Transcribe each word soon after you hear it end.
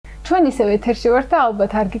ჩვენ ისევ ეთერში ვართ და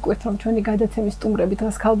ალბათ არ გიკვირთ რომ ჩვენი გადაცემის სტუმრები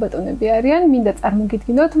დღეს ქალბატონები არიან. მინდა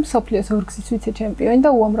წარმოგიდგინოთ მსოფლიოს ორგზის ვიცე-ჩემპიონი და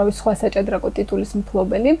უამრავი სხვა საჭადრაკო ტიტულის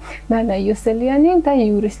მფლობელი ნანა იოსელიანი და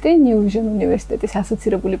იურისტი ნიუ-ვიჟენ უნივერსიტეტის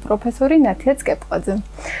ასოცირებული პროფესორი ნათია წკეპლაძე.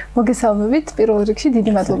 მოგესალმებით, პირველ რიგში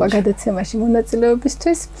დიდი მადლობა გადაცემაში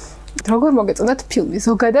მონაწილეობისთვის. როგორ მოგეწონათ ფილმი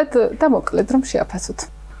ზოგადად და მოკლედ რომ შეაფასოთ?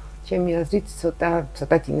 ჩემი აზრით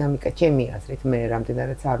ცოტა დინამიკა, ჩემი აზრით მე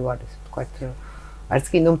რამდენადაც არ ვარ ეს ვთქვათ არც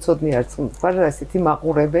კინომცოდნე არც ვარ ასეთი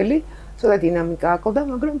მაყურებელი, ცოტა დინამიკა აკლდა,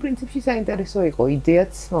 მაგრამ პრინციპში საინტერესო იყო,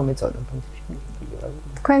 იდეაც მომეწონა პრინციპში.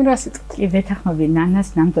 თქვენ რა სიტყვით? კი, ვეთანხმები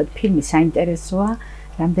ნანას, ნამდვილად ფილმი საინტერესოა,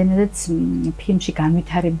 რამდენადაც ფილმში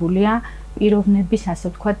განვითარებულია პიროვნების, ასე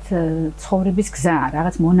ვთქვათ, ცხოვრების გზა,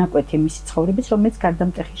 რაღაც მონაკვეთი მისი ცხოვრების, რომელიც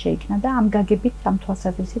გარდამტეხი შეიქმნა და ამ გაგებით, ამ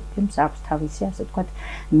თვალსაზრისით ფილმს აქვს თავისი, ასე ვთქვათ,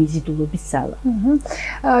 მიზიდულობის ძალა.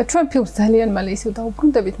 ჩვენ ფილმს ძალიან მალე ისევ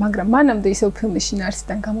დაუბრუნდებით, მაგრამ მანამდე ისევ ფილმის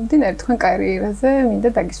შინაარსიდან გამომდინარე, თქვენ კარიერაზე მინდა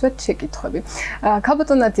დაგისვათ შეკითხვები.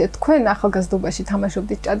 ქალბატონ ნათია, თქვენ ახალგაზრდობაში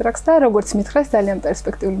თამაშობდით ჭადრაკს და როგორც მითხრეს, ძალიან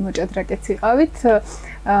პერსპექტიული მოჭადრაკეც იყავით.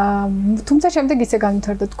 თუმცა შემდეგ ისე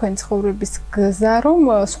განვითარდა თქვენი ცხოვრების გზა, რომ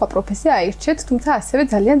სხვა პროფესია აირჩეთ, თუმცა ასევე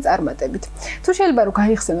ძალიან წარმატებით. თუ შეიძლება რომ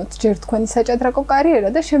გაიხსენოთ ჯერ თქვენი საჭადრაკო კარიერა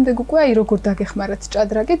და შემდეგ უკვე აი როგორ დაგეხმარათ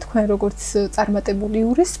ჭადრაკი თქვენ როგორც წარმატებული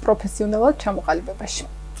იურისტ პროფესიონალად ჩამოყალიბებაში.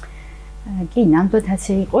 კი, ნამდვილად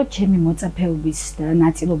ასე იყო, ჩემი მოწაფეობის და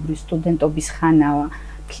ნაწილობრივ სტუდენტობის ხანა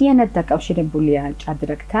მთლიანად დაკავშირებულია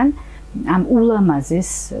ჭადრაკთან. ამ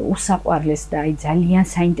ულამაზეს, უსაყვარლეს და აი ძალიან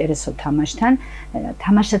საინტერესო თამაშთან,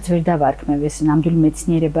 თამაშსაც ვერ დავარქმევ, ეს ნამდვილი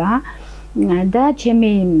მეცნიერებაა და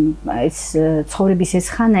ჩემი ეს ცხოვრების ეს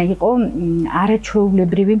ხანა იყო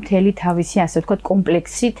არაჩვეულებრივი მთელი თავისი, ასე ვთქვათ,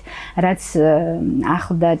 კომპლექსით, რაც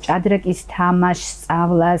ახლდა ჭადრაკის თამაშს,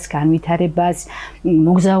 სწავლას, განვითარებას,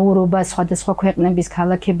 მოგზაურობას, სხვადასხვა ქვეყნების,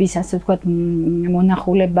 ქალაქების, ასე ვთქვათ,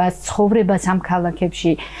 მონახულებას, ცხოვრებას ამ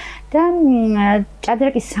ქალაქებში. და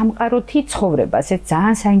ჭადრაკის სამყაროთი ცხოვრებას, ეს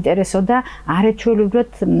ძალიან საინტერესო და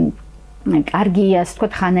არაჩვეულებრივად კარგი, ასე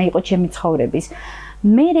ვთქვათ, ხანა იყო ჩემი ცხოვრების.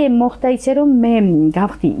 მერე მოხდა ისე, რომ მე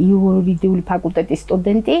გავხდი იურიდიული ფაკულტეტის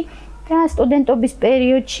სტუდენტი და სტუდენტობის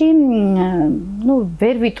პერიოდში,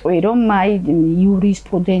 ვერ ვიტყვი, რომ აი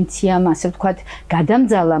იურისპრუდენციამ, ასე ვთქვათ,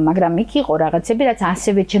 გადამძალა, მაგრამ იქ იყო რაღაცები, რაც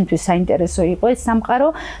ასევე ჩემთვის საინტერესო იყო ეს სამყარო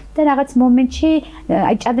და რაღაც მომენტში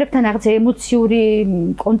აი ჭადრაკთან რაღაც ემოციური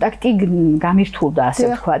კონტაქტი გამირთულდა, ასე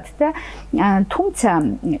ვთქვათ და თუმცა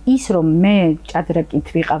ის რომ მე ჭადრაკით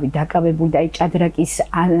ვიყავი დაკავებული და აი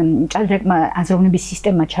ჭადრაკმა აზროვნების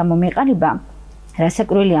სისტემა ჩამომეყალიბა,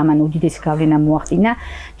 რასაკვირველია, ამან უდიდესი გავლენა მოახდინა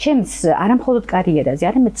ჩემს არა მხოლოდ კარიერაზე,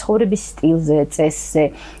 არამედ ცხოვრების სტილზე, წესზე,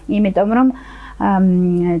 იმიტომ რომ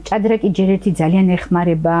ჭადრაკი ჯერ ერთი ძალიან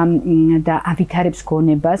ეხმარება და ავითარებს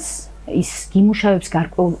გონებას, ის გიმუშავებს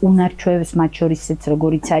გარკვეულ უნარჩვევებს, მათ შორის ისეც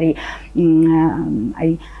როგორიც არის აი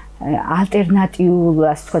ალტერნატიულ,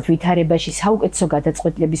 ასე ვთქვათ, ვითარებაში საუკეთესო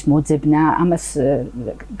გადაწყვეტილების მოძებნა, ამას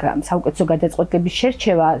საუკეთესო გადაწყვეტილების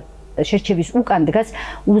შერჩევის უკან დგას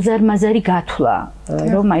უზარმაზარი გათვლა,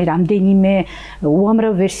 რომ აი რამდენიმე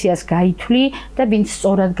უამრავ ვერსიას გაითვლი და ვინც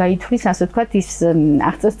სწორად გაითვლის, ასე ვთქვათ, ის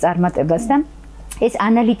აღწევს წარმატებას და ეს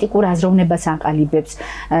ანალიტიკურ აზროვნებას აყალიბებს,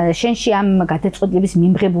 შენში ამ გადაწყვეტილების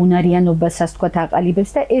მიმღებ უნარიანობას, ასე ვთქვათ,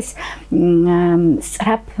 აყალიბებს და ეს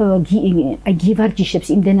სწრაფ გივარჯიშებს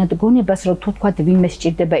იმდენად გონებას, რომ თუ ვთქვათ, ვინმე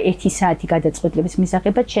სჭირდება 1 საათი გადაწყვეტილების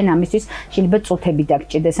მისაღებად, შენ ამისთვის შეიძლება წუთები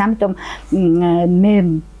დაგჭირდეს. ამიტომ მე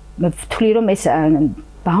ვთვლი, რომ ეს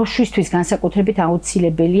ბავშვისთვის განსაკუთრებით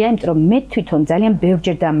აუცილებელია, იმიტომ რომ მე თვითონ ძალიან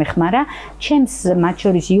ბევრჯერ დამეხმარა ჩემს მათ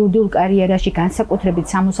შორის იურიდიულ კარიერაში, განსაკუთრებით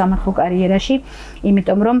სამოსამართლო კარიერაში,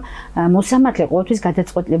 იმიტომ რომ მოსამართლე ყოველთვის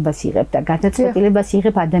გადაწყვეტილებას იღებ და გადაწყვეტილებას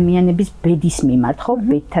იღებ ადამიანების ბედის მიმართ, ხო,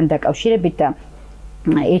 ბედთან დაკავშირებით და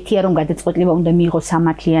ერთია რომ გადაწყვეტილება უნდა მიიღოს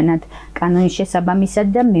სამართლიანად კანონის შესაბამისად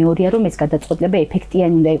და მეორეა რომ ეს გადაწყვეტილება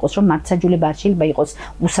ეფექტიანი უნდა იყოს, რომ მართლმსაჯულება არ შეიძლება იყოს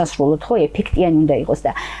უსასრულოდ, ხო, ეფექტიანი უნდა იყოს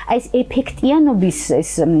და აი ეს ეფექტიანობის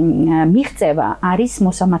ეს მიღწევა არის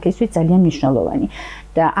მოსამართლისთვის ძალიან მნიშვნელოვანი.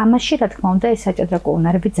 და ამაში რა თქმა უნდა ეს საჭადრაკო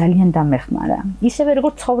უნარები ძალიან დამეხმარა. ისევე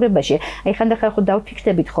როგორც ცხოვრებაში, აი ხანდახან ხო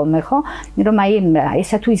დავფიქრდებით ხოლმე, ხო, რომ აი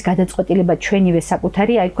ესა თუ ის გადაწყვეტილება ჩვენივე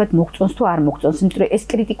საკუთარი, აი თქვათ მოგწონს თუ არ მოგწონს, იმიტომ რომ ეს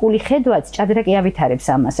კრიტიკული ხედვაც ჭადრაკი ავითარებს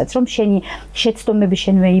ამასაც, რომ შენი შეცდომები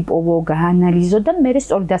შენვე იპოვო, გაანალიზო და მერე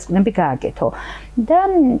სწორი დასკვნები გააკეთო. და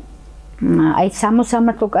აი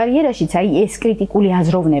სამოსამართლო კარიერაშიც აი ეს კრიტიკული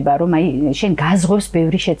აზროვნება, რომ აი შენ გაზღვევს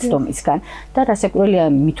ბევრი შეცდომისგან და რასაკვირველია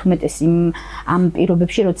მით უმეტეს ამ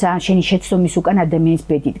პირობებში, როცა შენი შეცდომის უკან ადამიანის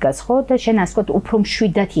ბედი დგას, ხო? და შენ ასე ვთქვათ, უფრო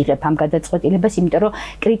მშვიდად იღებ ამ გადაწყვეტილებას, იმიტომ რომ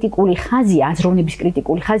კრიტიკული ხაზი, აზროვნების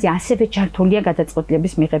კრიტიკული ხაზი ასევე ჩართულია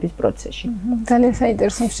გადაწყვეტილების მიღების პროცესში. ძალიან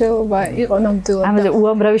საინტერესო მსჯელობა იყო ნამდვილად. ამაზე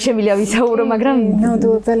უამრავი შემიძლია ვისაუბრო, მაგრამ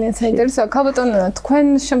ნამდვილად ძალიან საინტერესოა. ქალბატონ, თქვენ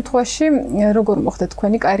შემთხვევაში როგორ მოხდა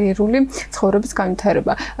თქვენი კარიერული ცხოვრების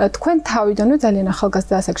განვითარება? თქვენ თავიდანვე ძალიან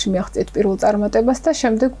ახალგაზრდა ასაკში მიაღწიეთ პირველ წარმატებას და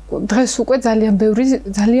შემდეგ დღეს უკვე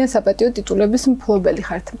ძალიან საპატიო ტიტულების მფლობელი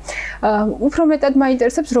ხართ. უფრო მეტად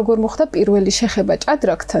მაინტერესებს როგორ მოხდა პირველი შეხება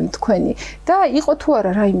ჭადრაკთან თქვენი და იყო თუ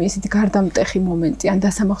არა რაიმე ისეთი გარდამტეხი მომენტი ან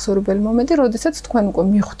დასამახსოვრებელი მომენტი, როდესაც თქვენ უკვე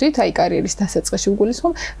მიხვდით, აი კარიერის დასაწყისში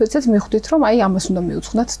ვგულისხმობ, როდესაც მიხვდით, რომ აი ამას უნდა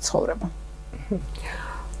მიუძღვნათ ცხოვრება.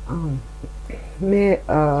 მე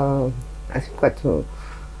ასე ვთქვათ,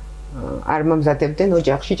 არ მომზადებდნენ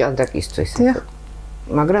ოჯახში ჭადრაკისთვის.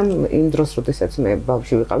 მაგრამ იმ დროს, როდესაც მე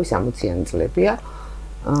ბავშვი ვიყავი, 60-იანი წლებია,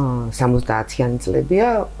 70-იანი წლებია,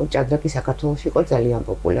 ჭადრაკი საქართველოში იყო ძალიან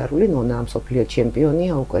პოპულარული, ნონა მსოფლიო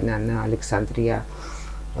ჩემპიონია, უკვე ნანა ალექსანდრია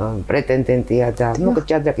პრეტენდენტია და მოკლედ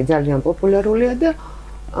ჭადრაკი ძალიან პოპულარულია და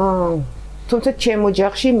თუმცა ჩემ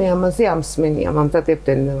ოჯახში მე ამაზე ამსმენია,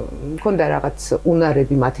 მომზადებდნენ, მქონდა რაღაც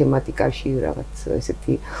უნარები მათემატიკაში, რაღაც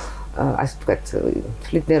ესეთი ასე ვთქვათ,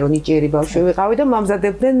 თვლიდნენ რომ ნიჭიერი ბავშვი ვიყავი და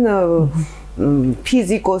მომზადებდნენ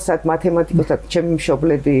ფიზიკოსად, მათემატიკოსად, ჩემი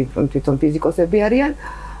მშობლები თვითონ ფიზიკოსები არიან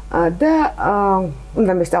და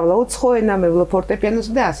უნდა მესწავლა უცხო ენა, მევლო ფორტეპიანოს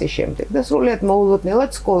და ასე შემდეგ. და სრულიად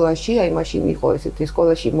მოულოდნელად სკოლაში, აი მაშინ იყო ესეთი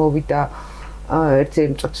სკოლაში მოვიდა ერთი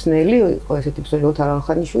მწვრთნელი, იყო ესეთი ბრძოლი ოთარ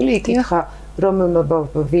ალხანიშვილი, იკითხა რომელმა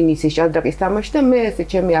ვინ ისის ჭადრაკის თამაში და მე ესე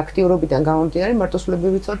ჩემი აქტიურობიდან გამომდინარე მარტოსვლები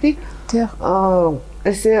ვიცოდი.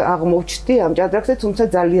 ესე აღმოჩნდი ამ ჭადრაკზე, თუმცა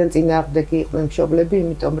ძალიან წინააღმდეგი იყვნენ მშობლები,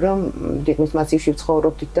 იმიტომ რომ რიგმის მასივში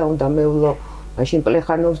ცხოვრობდით და უნდა მევლო მაშინ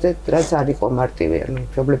პლეხანოვზე, რაც არ იყო მარტივი, ანუ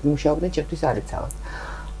მშობლები მუშაობდნენ, ჩემთვის არ ეცავათ.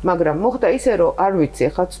 მაგრამ მოხდა ისე, რომ არ ვიცი,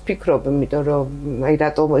 ახლა ვფიქრობ, იმიტომ რომ აი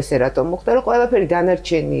რატომ მოხდა, რომ ყველაფერი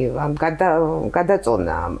დანარჩენი ამ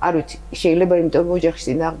გადაწონა, არ ვიცი, შეიძლება იმიტომ რომ ოჯახში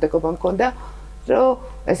წინააღმდეგობა მქონდა, რომ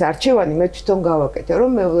ეს არჩევანი მე თვითონ გავაკეთე,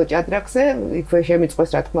 რომ მევლო ჭადრაკზე, იქვე შემიწყოს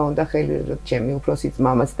რა თქმა უნდა ხელი, რომ ჩემი უფროსი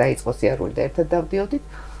ძმამაც დაიწყო სიარული და ერთად დავდიოდით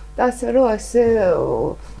და ასე რომ ასე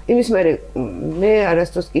იმის მე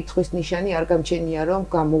არასდროს კითხვის ნიშანი არ გამჩენია, რომ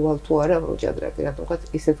გამოვალ თუ არა ჭადრაკი, რატომღაც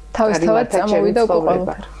ისეთ თავისთავად წამოვიდა უკვე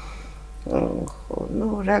ყველაფერი. ხო, ნუ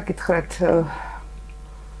რა გითხრათ,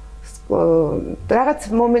 რაღაც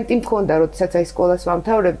მომენტი მქონდა, როდესაც აი სკოლას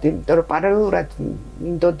ვამთავრებდი, იმიტომ რომ პარალელურად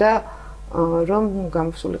მინდოდა რომ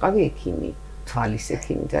გამოსულიყავი ექიმი, თვალის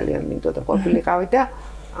ექიმი ძალიან მინდოდა ყოფილიყავი და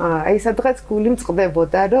აი სადღაც გული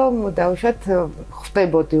მწყდებოდა, რომ დავუშვათ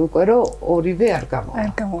ხვდებოდი უკვე, რომ ორივე არ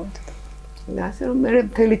გამოვიდა. და ასე რომ მე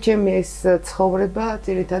მთელი ჩემი ეს ცხოვრება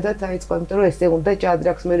ძირითადად აიწყო, იმიტომ რომ ესე უნდა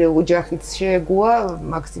ჭადრაკს მე ოჯახიც შეეგუა,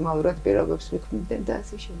 მაქსიმალურად პირობებს ვიქმნიდან და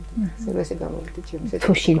ასე შემდეგ. ასე რომ ესე გამოვიდა ჩემი ეს.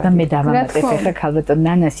 თუ შეიძლება მე დავამატებ ახლა ქალბატონ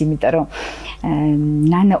ნანას, იმიტომ რომ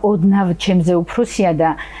ნანა ოდნავ ჩემზე უფროსია და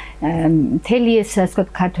მთელი ეს ასე ვთქვათ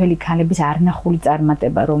ქართველი ქალების არნახული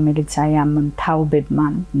წარმატება, რომელიც აი ამ თაობებმა,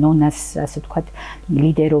 ნონას ასე ვთქვათ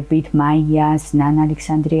ლიდერობით, მაიას, ნანა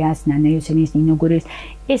ალექსანდრიას, ნანა იოსელიანის, ნინო გურიელის,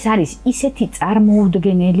 ეს არის ისეთი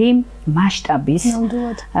წარმოუდგენელი მასშტაბის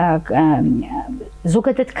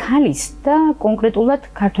ზოგადად ქალის და კონკრეტულად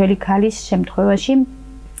ქართველი ქალის შემთხვევაში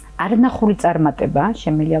არნახული წარმატება,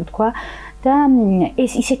 შემიძლია ვთქვა და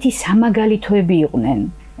ეს ისეთი სამაგალითოები იყვნენ.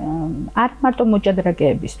 არ მარტო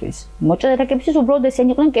მოჭადრაკეებისთვის. მოჭადრაკეებისთვის უბრალოდ ესენი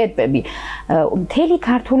იყვნენ კერპები. მთელი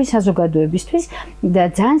ქართული საზოგადოებისთვის და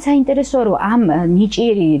ძალიან საინტერესოა, რომ ამ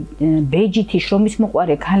ნიჭიერი ბეჯითი შრომის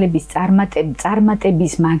მოყვარე ქალების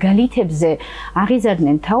წარმატების მაგალითებზე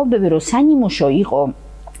აღიზარდნენ თაობები, რომ სანიმუშო იყო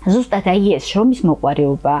ზუსტად აი ეს შრომის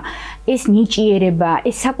მოყვარეობა, ეს ნიჭიერება,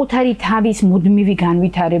 ეს საკუთარი თავის მუდმივი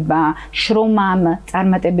განვითარება შრომამ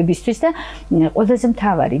წარმატებებისთვის და ყველაზე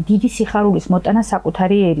მთავარი დიდი სიხარულის მოტანა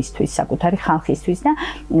საკუთარი ერისთვის, საკუთარი ხალხისთვის და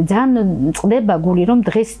ძალიან წყდება გული, რომ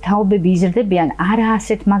დღეს თაობები იზრდებიან არა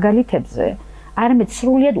ასეთ მაგალითებზე, არამედ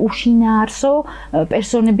სრულიად უშინაარსო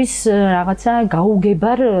პერსონების რაღაცა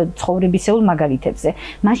გაუგებარ ცხოვრებისეულ მაგალითებზე.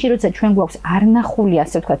 მაშინ როცა ჩვენ გვაქვს არნახული,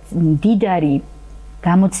 ასე ვთქვათ, მდიდარი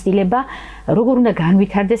გამოცდილება, როგორ უნდა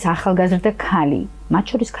განვითარდეს ახალგაზრდა ქალი, მათ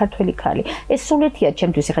შორის ქართველი ქალი. ეს სულეთია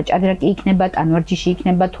ჩემთვის, ეხლა ჭადრაკი იქნება, ტანვარჯიში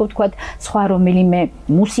იქნება, თუ ვთქვათ, სხვა რომელიმე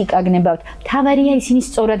მუსიკა გნებავთ. თავარია ისინი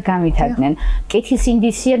სწორად გამვითარდნენ.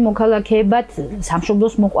 კეთილსინდისიერ მოქალაქეებად,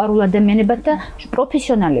 სამშობლოს მოყვარულ ადამიანებად და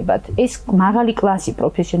პროფესიონალებად. ეს მაღალი კლასი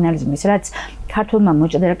პროფესიონალიზმის, რაც ქართულმა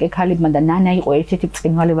მოჭადრაკე ქალებმა და ნანა იყო ერთ-ერთი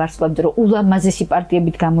ბრწყინვალე ვარსკვლავი, რომ ულამაზესი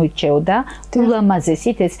პარტიებით გამოირჩეოდა,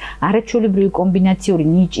 ულამაზესით ეს არაჩვეულებრივი კომბინაციური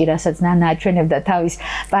ნიჭი, რასაც ნანა აჩვენებდა თავის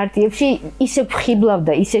პარტიებში, ისე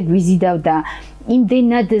ხიბლავდა, ისე გვიზიდავდა,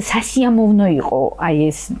 იმდენად სასიამოვნო იყო აი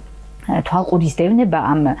ეს თვალყურის დევნება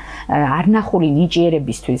ამ არნახული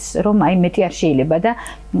ნიჭიერებისთვის, რომ აი მეტი არ შეიძლება და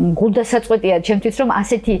გულდასაწყვეტია ჩემთვის, რომ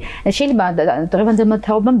ასეთი შეიძლება დღევანდელმა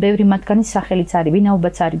თაობამ ბევრი მათგანის სახელიც არის,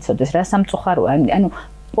 ვინაობაც არ იცოდეს, რა სამწუხაროა, ანუ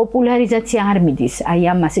პოპულარიზაცია არ მიდის აი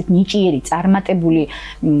ამ ასეთ ნიჭიერი წარმატებული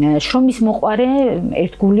შრომის მოყვარე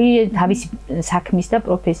ერთგული თავისი საქმის და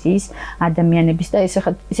პროფესიის ადამიანების და ეს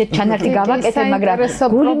ახლა ისეთ ჩანართი გავაკეთე, მაგრამ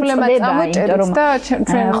პრობლემა წამოჭერს და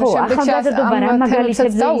ჩვენ ახალგაზრდობა რა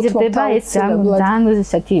მაგალითებზე იზრდება, ეს ძალიან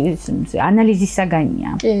ესეთი ანალიზის საგანია.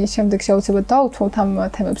 კი, შემდეგში აუცილებლად დავუთმოთ ამ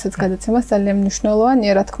თემებსაც გადაცემას, ძალიან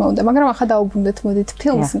მნიშვნელოვანია, რა თქმა უნდა, მაგრამ ახლა დაუბრუნდეთ მოდით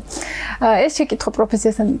ფილმს. ეს შეკითხვა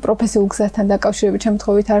პროფესიასთან, პროფესიულ გზასთან დაკავშირებით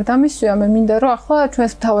შემთხვევით არ დამისვია, მე მინდა რომ ახლა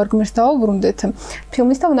ჩვენს მთავარ გმირს დავუბრუნდეთ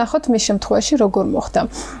ფილმის და ვნახოთ მის შემთხვევაში როგორ მოხდა.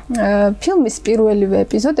 ფილმის პირველივე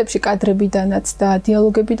ეპიზოდებში კადრებიდანაც და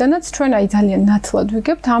დიალოგებიდანაც ჩვენ აი ძალიან ნათლად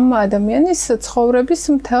ვიგებთ ამ ადამიანის ცხოვრების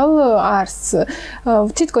მთელ არსს.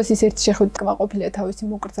 თითქოს ის ერთი შეხედვით კმაყოფილია თავისი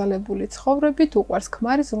მოკრძალებული ცხოვრებით, უყვარს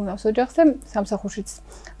ქმარი, ზრუნავს ოჯახზე, სამსახურშიც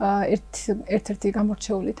ერთ-ერთი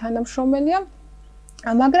გამორჩეული თანამშრომელია.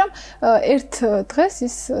 მაგრამ ერთ დღეს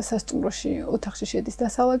ის სასტუმროში ოთახში შედის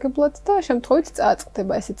დასალაგებლად და შემთხვევით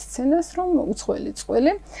წააწყდება ესეთ სცენას, რომ უცხოელი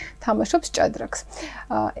წყვილი თამაშობს ჭადრაკს.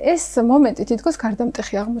 ეს მომენტი თითქოს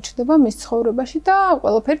გარდამტეხი აღმოჩნდება მის ცხოვრებაში და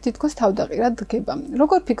ყველაფერი თითქოს თავდაყირად დგება.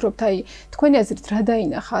 როგორ ფიქრობთ, აი თქვენი აზრით რა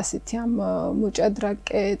დაინახა ასეთი ამ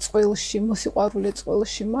მოჭადრაკე წვილში, მოსიყვარულე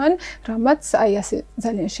წვილში მან, რამაც აი ასე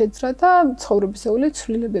ძალიან შეძრა და ცხოვრებისეული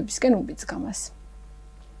ცვლილებებისკენ უბიძგა მას?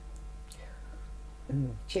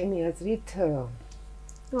 ჩემი აზრით,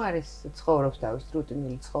 არის ცხოვრობს თავის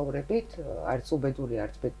რუტინული ცხოვრებით, არც უბედური,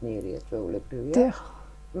 არც ბედნიერია, ჩვეულებრივია.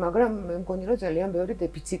 მაგრამ მე მგონი, რომ ძალიან ბევრი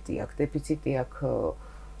დეფიციტი აქვს. დეფიციტი აქვს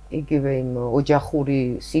იგივე იმ ოჯახური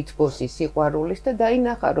სითბოსის, სიყვარულის და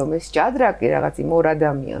დაინახა, რომ ეს ჭადრაკი რაღაც იმ ორ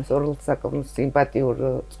ადამიანს, ორ სიმპათიურ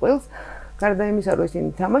წყვილს გარდა იმისა, რომ ისინი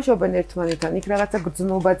თამაშობენ ერთმანეთთან, იქ რაღაცა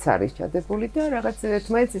გრძნობაც არის ჩადებული და რაღაც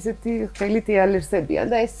ერთმანეთს ესეთი ხელით იალერსებიან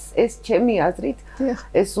და ეს ჩემი აზრით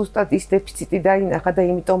ეს ზუსტად ის დეფიციტი დაინახა და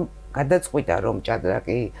იმიტომ გადაწყვიტა, რომ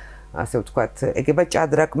ჭადრაკი, ასე ვთქვათ, ეგება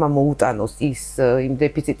ჭადრაკმა მოუტანოს ის იმ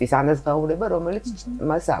დეფიციტის ანაზღაურება, რომელიც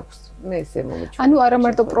მას აქვს. მე ესე მომეჩვენა. ანუ არა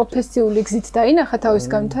მარტო პროფესიული გზით დაინახა თავის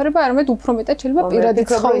განვითარება, არამედ უფრო მეტად შეიძლება პირადი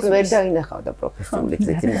ცხოვრების. ვერ დაინახავდა პროფესიული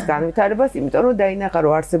გზით იმის განვითარებას, იმიტომ რომ დაინახა,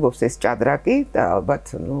 რომ არსებობს ეს ჭადრაკი და ალბათ,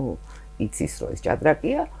 იცის, რომ ეს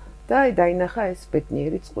ჭადრაკია და დაინახა ეს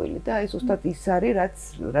ბედნიერი წყვილი და ეს უბრალოდ ის არის,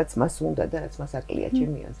 რაც მას უნდა და რაც მას აკლია,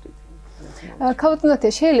 ჩემი აზრით.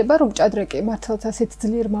 ქავატონათია, შეიძლება რომ ჭადრაკი მართლაც ასეთ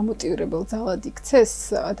ძლიერ მამოტივირებელ ძალად იქცეს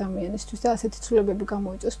ადამიანისთვის და ასეთი ცვლილებები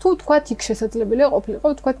გამოიწვიოს. თუ თქვათ, იქ შესაძლებელია ყოფილიყო,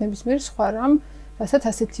 თქვათ ნებისმიერ სხვა რამ, რასაც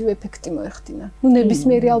ასეთივე ეფექტი მოეხდინა.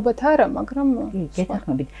 ნებისმიერი ალბათ არა, მაგრამ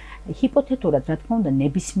გეთანხმებით. ჰიპოთეტურად, რა თქმა უნდა,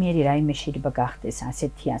 ნებისმიერი რაიმე შეიძლება გახდეს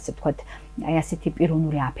ასეთი, ასე ვთქვათ, აი ასეთი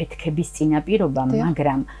პიროვნული აფეთქების წინაპირობა,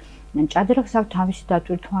 მაგრამ ჭადრაკს აქვს თავისი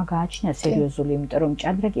დატვირთვა გააჩნია სერიოზული, იმიტომ რომ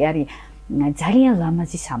ჭადრაკი არის ძალიან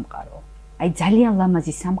ლამაზი სამყარო. აი ძალიან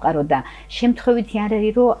ლამაზი სამყარო და შემთხვევითი არ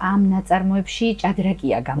არის, რომ ამ ნაწარმოებში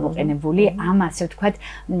ჭადრაკია გამოყენებული, ამ ასე ვთქვათ,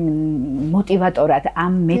 მოტივატორად,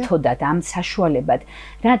 ამ მეთოდად, ამ საშუალებად.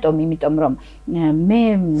 რატომ? იმიტომ რომ მე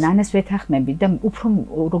ნანას ვეთანხმები და უფრო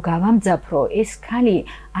რომ გავამძაფრო, ეს ქალი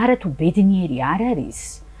არათუ ბედნიერი არ არის,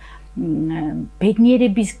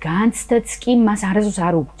 ბედნიერების განცდაც კი მას არასდროს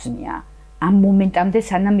არ უგრძნია. ამ მომენტამდე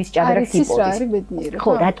სანამ ის ჭადრაკს იპოვეს. არის რა არის ბედნიერი.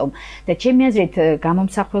 ხო, რატომ? და ჩემი აზრით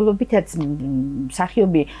გამომსახველობითაც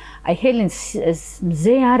მსახიობი აი ჰელენს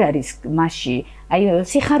მზე არ არის მასში. აი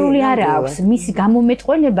სიხარული არ აქვს, მისი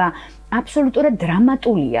გამომეტყველება აბსოლუტურად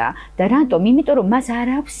დრამატულია. და რატომ? იმიტომ რომ მას არ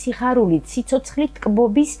აქვს სიხარული, ციცოცხლით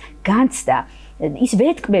ტკბობის განცდა. ის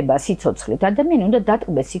ვერ ტკბება სიცოცხლით. ადამიანი უნდა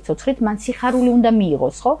დატკბეს სიცოცხლით, მან სიხარული უნდა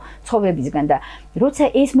მიიღოს, ხო? ცხოვრებისგან და როცა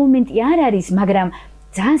ეს მომენტი არ არის, მაგრამ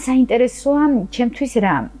ძალიან საინტერესოა ჩემთვის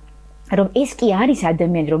რა, რომ ეს კი არის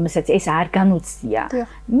ადამიანი, რომელსაც ეს არ განუცდია.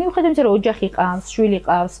 მიუხედავად იმისა, რომ ოჯახი ყავს, შვილი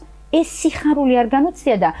ყავს, ეს სიხარული არ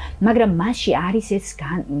განუცდია და მაგრამ მასში არის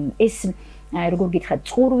ეს როგორ გითხრათ,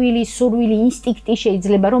 წყურვილი, სურვილი, ინსტინქტი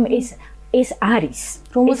შეიძლება, რომ ეს ეს არის.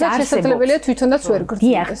 რომელსაც შესაძლებელია თვითონაც ვერ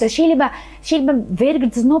გრძნობს. და შეიძლება ვერ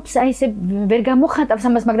გრძნობს, აი ესე ვერ გამოხატავს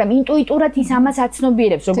ამას, მაგრამ ინტუიტურად ის ამას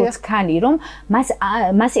აცნობიერებს, როგორც ქალი, რომ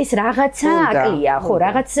მას ეს რაღაცა აკლია, ხო,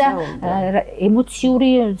 რაღაცა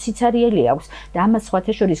ემოციური სიცარიელი აქვს. და ამას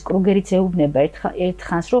სხვათა შორის კრუგერიც ეუბნება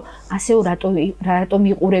ერთხანს, რომ ასეო რატომ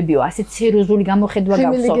იყურებიო, ასე სერიოზული გამოხედვა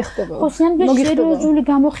გაქვს. ხო, სამდე სერიოზული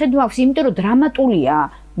გამოხედვა აქვს, იმიტომ რომ დრამატულია.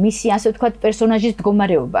 მისი ასე ვთქვათ პერსონაჟის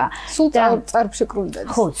მდგომარეობა. სულ წარფშეკრულდა.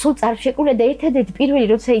 ხო, სულ წარფშეკრულდა და ერთადერთი პირველი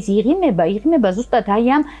როცა ის იღიმება ზუსტად აი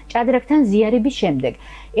ამ ჭადრაკთან ზიარების შემდეგ.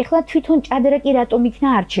 ეხლა თვითონ ჭადრაკი რატომ იქნა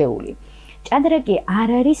არჩეული? ჭადრაკი არ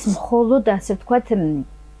არის მხოლოდ ასე ვთქვათ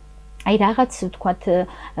აი რაღაც ვთქვათ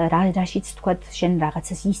რაშიც ვთქვათ შენ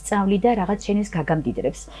რაღაცას ისწავლი და რაღაც შენს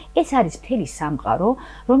გაგამდიდრებს. ეს არის მთელი სამყარო,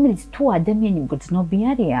 რომელიც თუ ადამიანი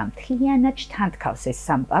მგრძნობიარია, მთლიანად თანთქავს ეს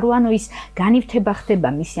სამყარო, ანუ ის განივთება ხდება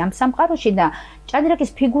მისი ამ სამყაროში და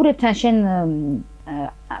ჭადრაკის ფიგურებთან შენ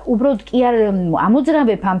უბრალოდ კი არ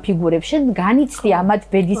ამოძრავებ ამ ფიგურებს, შენ განიცდი ამათ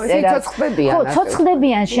ბედისწერას. ხო,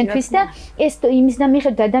 ცოცხლებიან შენთვის და ეს იმის და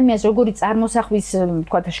მიხედვით ადამიანს როგორი წარმოსახვის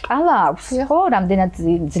ვთქვათ შკალა აქვს, ხო, რამდენად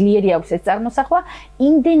ძლიერი აქვს ეს წარმოსახვა,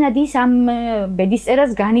 იმდენად ის ამ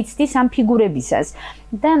ბედისწერას განიცდის ამ ფიგურებისას.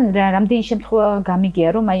 და რამდენი შემთხვევა გამიგია,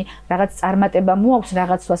 რომ აი რაღაც წარმატება მოაქვს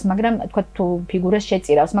რაღაცას, მაგრამ ვთქვათ თუ ფიგურას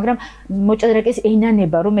შეწირავს, მაგრამ მოჭადრაკეს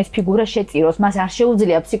ენანება, რომ ეს ფიგურა შეწიროს, მას არ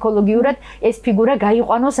შეუძლია ფსიქოლოგიურად ეს ფიგურა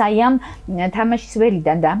გაიყვანოს აი ამ თამაშის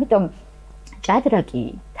ველიდან და ამიტომ ჭადრაკი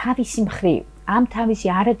თავისი მხრივ, ამ თავისი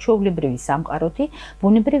არაჩვეულებრივი სამყაროთი,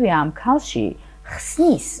 ბუნებრივია ამ ქალში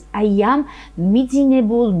ხსნის აი ამ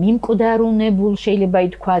მიძინებულ, მიმკვდარუნებულ, შეიძლება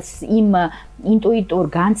ითქვას, იმ ინტუიტურ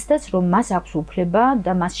განცდას, რომ მას აქვს უფლება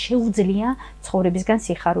და მას შეუძლია ცხოვრებისგან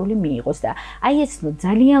სიხარული მიიღოს და აი ეს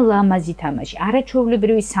ძალიან ლამაზი თამაში,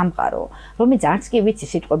 არაჩვეულებრივი სამყარო, რომელიც არც კი ვიცი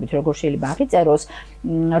სიტყვებით როგორ შეიძლება აღიწეროს,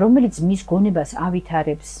 რომელიც მის გონებას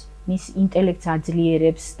ავითარებს, მის ინტელექტს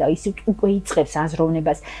აძლიერებს და ის უკვე იწყებს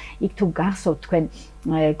აზროვნებას. იქ თუ გახსოვთ თქვენ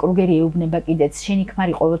კრუგერი ეუბნება კიდეც, შენი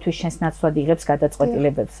ქმარი ყოველთვის შენს ნაცვლად იღებს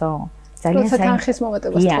გადაწყვეტილებებსო. ძალიან თანხის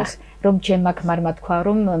მომატებას თქოს. რომ ჩემმა ქმარმა თქვა,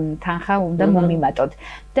 რომ თანხა უნდა მომიმატოთ.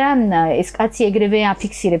 და ეს კაცი ეგრევე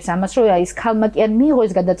აფიქსირებს ამას, რომ ეს ქალმა კი არ მიიღო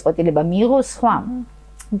ეს გადაწყვეტილება, მიიღო სხვა.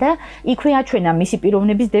 და იქვე აჩვენა მისი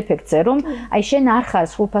პიროვნების დეფექტზე, რომ აი შენ არ ხარ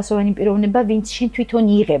სრულფასოვანი პიროვნება, ვინც შენ თვითონ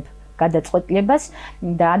იღებ გადაწყვეტილებას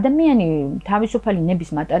და ადამიანი თავისუფალი ნების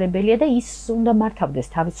მატარებელია და ის უნდა მართავდეს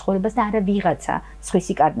თავის ცხოვრებას და არა ვიღაცა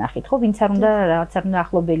სხვისი კარნახით, ხო, ვინც არ უნდა რაღაც არ უნდა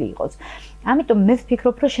ახლობელი იყოს. ამიტომ მე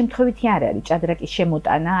ვფიქრობ, რომ შემთხვევითი არ არის ჭადრაკის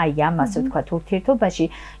შემოტანა აი ამ ასე ვთქვათ ურთიერთობაში,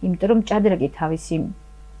 იმიტომ რომ ჭადრაკი თავისი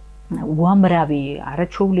უამრავი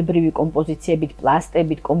არაჩვეულებრივი კომპოზიციებით,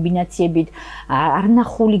 პლასტებით, კომბინაციებით,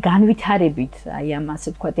 არნახული განვითარებით, აი ამ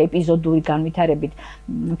ასე ვთქვათ ეპიზოდური განვითარებით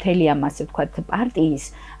მთელი ამ ასე ვთქვათ პარტიის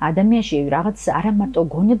ადამიანში რაღაც არა მარტო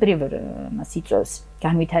გონებრივ მას იწვევს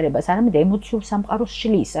განვითარებას, არამედ ემოციურ სამყაროს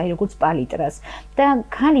შლის, აი როგორც პალიტრას. და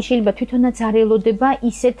ქალი შეიძლება თვითონაც არ ელოდება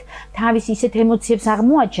თავის ისეთ ემოციებს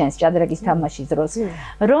აღმოაჩენს ჭადრაკის თამაშის დროს,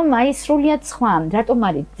 რომ აი სრულიად სხვა, რატომ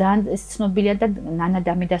არის ძალიან ცნობილია და ნანა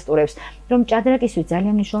დამედასტურებს, რომ ჭადრაკისთვის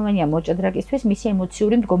ძალიან მნიშვნელოვანია მოჭადრაკისთვის მისი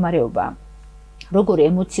ემოციური მდგომარეობა. როგორ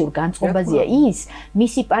ემოციურ განწყობაზია ის,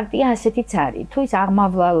 მისი პარტია ასეთიც არის. თუ ის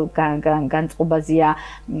აღმავლელ განწყობაზია,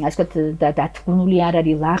 ასე ვთქვათ, დათგუნული არ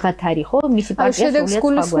არის, ლაღათ არის, ხო, მისი პარტია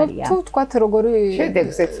სრულიად სხვაგვარია. თუ ვთქვათ, როგორი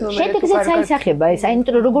შედეგზეც აისახება ეს, აი,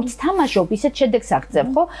 იმიტომ რომ როგორც თამაშობ, ისეთ შედეგს აღწევ,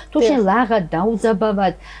 ხო? თუ შენ ლაღად,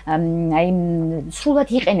 დაუძაბავად, აი, სრულად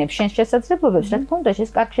იყენებ შენ შესაძლებლობებს, რა თქმა უნდა,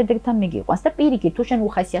 შენს კარგ შედეგთან მიგიყვანს და პირიქით, თუ შენ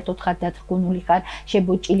უხასიათოდ ხარ, დათგუნული ხარ,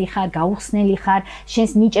 შებოჭილი ხარ, გაუხსნელი ხარ,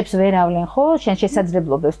 შენს ნიჭებს ვერ ავლენ, ხო? შენ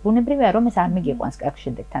შესაძლებლობებს ბუნებრივია რომ ეს არ მიგიყვანს კარგ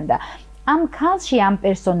შედეგთან და ამ ქალში ამ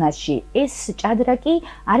პერსონაჟში ეს ჭადრაკი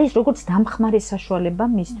არის როგორც დამხმარე საშუალება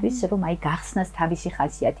მისთვის რომ აი გახსნას თავისი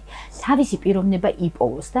ხასიათი, თავისი პიროვნება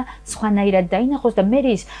იპოვოს და სხვანაირად დაინახოს და მე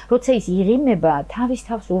ის როცა ის იღიმება თავის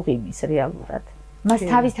თავს უღიმის რეალურად. მას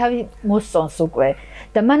თავის თავი მოსწონს უკვე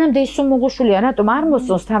და მანამდე ის უმოგუშულია, რატომ არ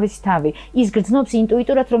მოსწონს თავის თავი? ის გრძნობს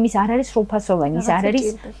ინტუიტურად რომ ის არ არის სრულფასოვანი, ის არ არის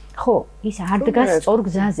ხო, ის არ დგას სწორ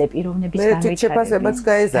გზაზე პიროვნების განვითარებით. მე შეფასებაც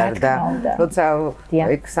გაეზარდა, როცა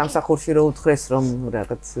ეგ სამსახურში რო უთხრეს რომ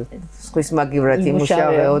რაღაც სხვის მაგივრად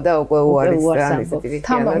იმუშავეო და უკვე უარის თან ისეთი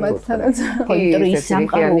თამამათანაც. ხო, იმიტომ ის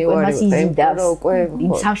სამყარო უკვე მას იზიდავს.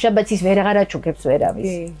 იმ სამშაბათს ის ვეღარ აჩუქებს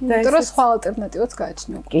ვერავის. იმიტომ რომ სხვა ალტერნატივაც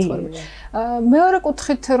გააჩნია უკვე ცხოვრებაში. მეორე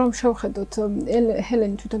კუთხით რომ შევხედოთ,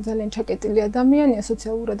 ჰელენი თვითონ ძალიან ჩაკეტილი ადამიანია,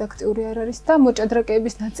 სოციალურად აქტიური არ არის და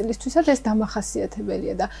მოჭადრაკეების ნაწილისთვისაც ეს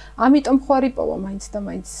დამახასიათებელია და ამიტომ ხო არ იპოვა მაინც და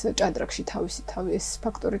მაინც ჭადრაკში თავისი თავი ეს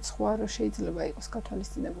ფაქტორიც ხო არ შეიძლება იყოს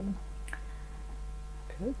გათვალისწინებული.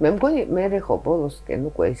 მე მგონი მე ხო ბოლოსკენ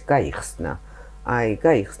უკვე ის გაიხსნა. აი,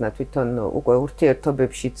 გაიხსნა თვითონ უკვე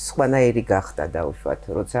ურთიერთობებშიც სხვანაირი გახდა დაუშვათ,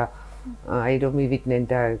 როცა აი რომ მივიდნენ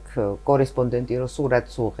და კორესპონდენტი რო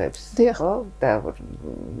სურათს უღებს, ხო? და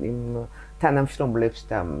იმ თანამშრომლებს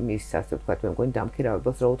და მის ასე ვთქვათ, მე მგონი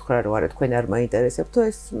დამქირავებელს რო უთხრა რომ არა თქვენ არ მაინტერესებთ,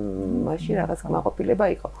 ეს მაშინ რაღაც კმაყოფილება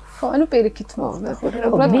იყო. ხო, ანუ პირიქით მოხდა.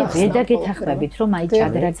 მე დაგეთახმებით რომ აი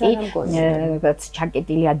ჭადრაკი რაც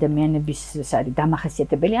ჩაკეტილი ადამიანების ეს არის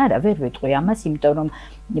დამახასიათებელი, არა, ვერ ვეტყვი ამას, იმიტომ რომ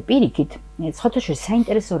პირიქით ხოთაშორის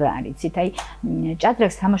საინტერესო რა არის, იცით, აი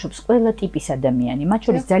ჭადრაკს თამაშობს ყველა ტიპის ადამიანი, მათ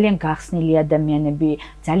შორის ძალიან გახსნილი ადამიანები,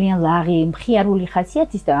 ძალიან ლაღი, მხიარული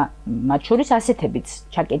ხასიათის და მათ შორის ასეთებიც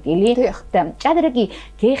ჩაკეტილი და ჭადრაკი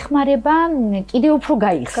გეხმარება კიდევ უფრო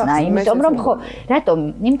გაიხსნა, იმიტომ რომ ხო, რატომ?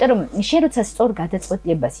 იმიტომ რომ შენ როცა სწორ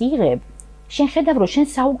გადაწყვეტილებას იღებ, შენ ხედავ რომ შენ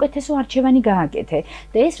საუკეთესო არჩევანი გააკეთე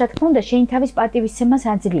და ეს რა თქმა უნდა შენ თავის პატივისცემას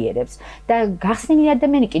აძლიერებს და გახსნილი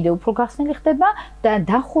ადამიანი კიდევ უფრო გახსნილი ხდება და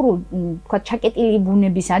დახურულ თქვა ჩაკეტილი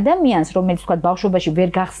ბუნების ადამიანს რომელიც თქვა ბავშვობაში ვერ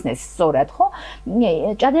გახსნეს სწორად ხო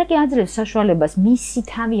ჭადრაკი აძლევს საშუალებას მისი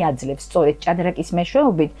თავი აძლევს სწორედ ჭადრაკის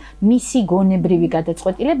მეშვეობით მისი გონებრივი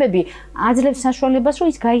გადაწყვეტილებები აძლევს საშუალებას რომ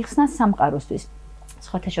ის გაიხსნას სამყაროსთვის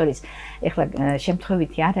სხვათა შორის ეხლა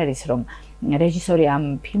შემთხვევითი არ არის რომ რეჟისორი ამ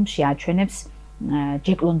ფილმში აჩვენებს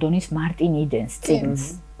ჯეკ ლონდონის მარტინ იდენს წიგნს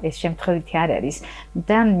ეს შემთხვევითი არ არის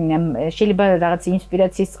და შეიძლება რაღაც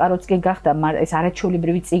ინსპირაციის წყაროც კი გახდა ეს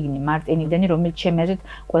არაჩვეულებრივი წიგნი მარტინ იდენი რომელიც შემეძლეთ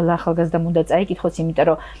ყველა ახალგაზრდამ უნდა წაიკითხოს იმიტომ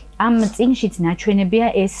რომ ამ წიგნშიც ნაჩვენებია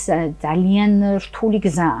ეს ძალიან რთული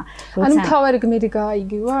გზა ანუ მთავარი გმირი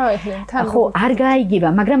გააიგივა ჰელენთან ხო არ გააიგივა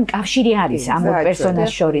მაგრამ კავშირი არის ამ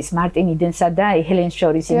პერსონაჟს შორის მარტინ იდენსა და ჰელენს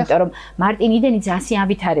შორის იმიტომ რომ მარტინ იდენიც ასე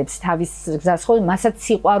ავითარებს თავის გზას ხო მასაც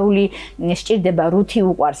სიყვარული სჭირდება რუთი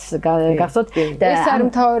უყვარს გახსოვთ და ეს არის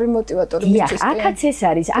მთავარი მოტივატორი მისთვის აქაც ეს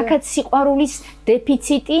არის აქაც სიყვარულის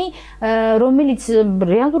დეფიციტი რომელიც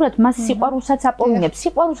რეალურად მას სიყვარულსაც აპოვნებს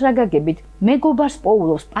სიყვარულს რა გაგებით მეგობარს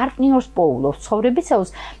პოულობს პარტნიორს პოულობს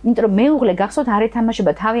ცხოვრებისათვის იმიტომ რომ მეუღლე გახსოვთ არ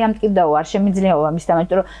ეთამაშება თავი ამტკივდაო არ შემიძლიაო ამის თამა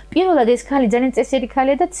იმიტომ რომ პირველად ეს ქალი ძალიან წესიერი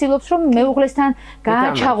ქალია და ცდილობს რომ მეუღლესთან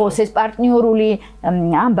გააჩაღოს ეს პარტნიორული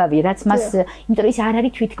ამბავი რაც მას იმიტომ რომ ის არ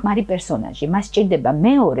არის თვითქმარი პერსონაჟი მას სჭირდება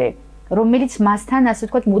მეორე რომელიც მასთან ასე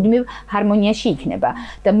ვთქვათ მუდმივ ჰარმონიაში იქნება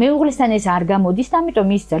და მეუღლესთან ეს არ გამოდის და ამიტომ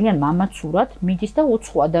ის ძალიან მამაცურად მიდის და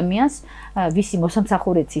უცხო ადამიანს ვისი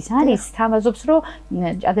მოსამსახურეც ის არის თავაზობს რომ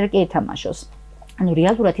ჭადრაკი ეთამაშოს ანუ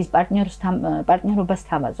რეალურად ის პარტნიორობას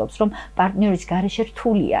თავაზობს რომ პარტნიორის გარეშე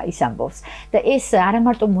რთულია ის ამბობს და ეს არა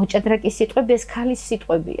მარტო მოჭადრაკის სიტყვები ეს ქალის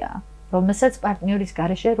სიტყვებია რომელსაც პარტნიორის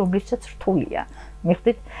გარეშე რომლიცაც რთულია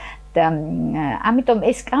მიხდით და ამიტომ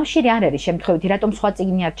ეს კავშირი არ არის შემთხვევითი რატომ სხვა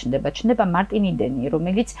წიგნი არ ჩნდება ჩნდება მარტინ იდენი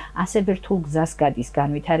რომელიც ასევე რთულ გზას გადის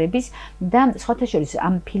განვითარების და სხვათა შორის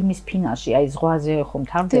ამ ფილმის ფინალში აი ზღვაზე ხო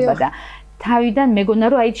მთავრდება და თავიდან მეგონა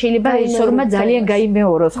რომ აი შეიძლება ისორმა ძალიან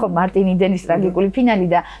გაიმეოროს ხო მარტინ იდენის ტრაგიკული ფინალი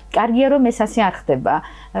და კარგია რომ ეს ასე არ ხდება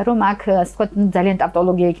რომ აქ ასე ვთქვათ ძალიან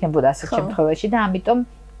ტავტოლოგია იქნებოდა ასეთ შემთხვევაში და ამიტომ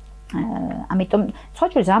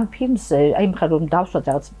სხვათა ამ ფილმს აი მხარ რომ დავსვათ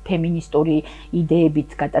რაღაც ფემინისტური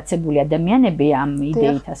იდეებით გატაცებული ადამიანები ამ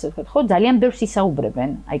იდეით ასე ვთქვათ ხო ძალიან ბევრს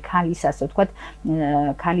ისაუბრებენ აი ქალის ასე ვთქვათ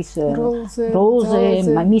ქალის როლზე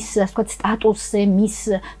მის ასე ვთქვათ სტატუსზე მის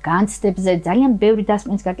განცდებზე ძალიან ბევრი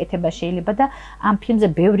დასკვნის გაკეთება შეიძლება და ამ ფილმზე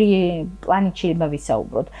ბევრი პლანით შეიძლება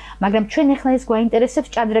ვისაუბროთ მაგრამ ჩვენ ახლა ეს გვაინტერესებს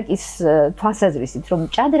ჭადრაკის თვალსაზრისით რომ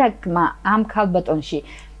ჭადრაკმა ამ ქალბატონში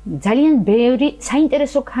ძალიან ბევრი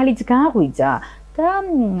საინტერესო ქალიც გააღვიძა და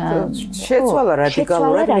შეცვალა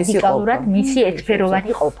რადიკალურად მისი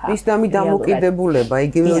ერთფეროვანი ყოფა. ის დამოკიდებულება,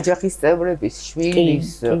 იგივე ოჯახის წევრების, შვილის,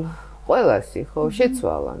 ყველასი, ხო,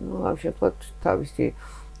 შეცვალა, ნუ ამ შემთხვევით თავისი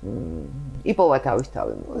იპოვა თავის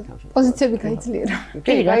თავი მოათავ. პოზიციები გაიძლიერა.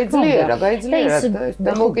 კი, გაიძლიერა და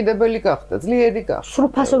დამოკიდებელი გახდა, ძლიერი გახდა.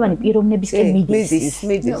 სრულფასოვანი პიროვნებისკენ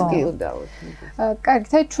მიდის კი უდავოდ.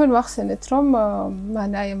 კარგით, აი ჩვენ ვახსენეთ, რომ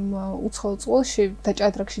მან აი ამ უცხოელ წვლილში და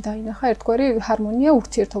ჭადრაკში დაინახა ერთგვარი ჰარმონია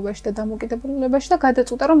ურთიერთობაში და დამოკიდებულებაში და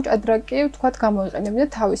გადაწყვიტა, რომ ჭადრაკი ვთქვათ გამოიყენებინა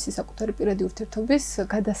თავისი საკუთარი პირადი ურთიერთობის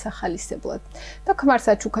გადასახალისებლად. და ქმარს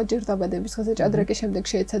აჩუქა ჯერ დაბადების დღეზე ჭადრაკის შემდეგ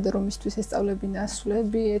შეეცადა რომ მისთვის ესწავლებინა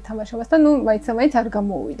ასულები ეთამაშებას და ნუ მაინც არ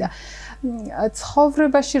გამოუვიდა.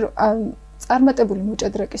 ცხოვრებაში წარმატებული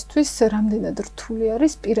მოჭადრაკისთვის რამდენად რთული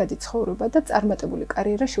არის პირადი ცხოვრება და წარმატებული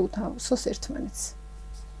კარიერა შეუთავსოს ერთმანეთს.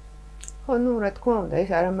 ხო, ნუ რა თქმა უნდა, ეს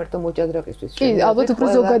არა მარტო მოჭადრაკისთვის. კი, ალბათ უფრო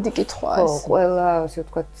ზოგადი კითხვაა ეს. ხო, ყველა ასე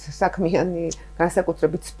ვთქვათ, საქმიანი,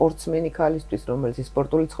 განსაკუთრებით სპორტსმენი ქალისთვის, რომელიც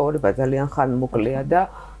სპორტული ცხოვრება ძალიან ხანმოკლეა და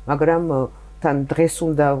მაგრამ თან დღეს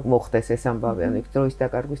უნდა მოხდეს ეს ამბავი, ანუ იქ დროის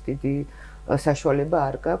დაკარგვის დიდი საშუალება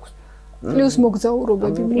არ გაქვს. პლუს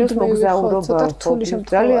მოგზაურობები,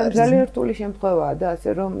 ძალიან რთული შემთხვევაა და ასე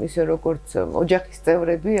რომ ისე როგორც ოჯახის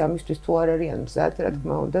წევრები ამისთვის თუ არ არიან მზად, რა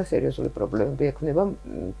თქმა უნდა, სერიოზული პრობლემები ექნება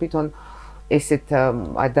თვითონ ესეთ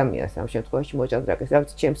ადამიანს ამ შემთხვევაში მოჭადრაკეს. რა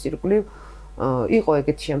ვიცი, ჩემს ირგვლივ იყო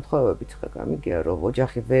ეგეთი შემთხვევებიც, ხა გამიგია, რომ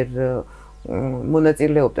ოჯახი ვერ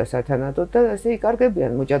მონაწილეობდა სათანადოდ და ასე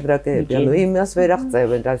იკარგებიან მოჭადრაკეები, ანუ იმას ვერ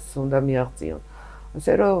აღწევენ, რაც უნდა მიაღწიონ.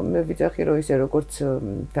 ასე რომ მე ვიცახი, რომ ისე როგორც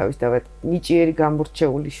თავისთავად ნიჭიერი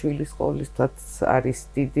გამორჩეული შვილის ყოვლისთვაც არის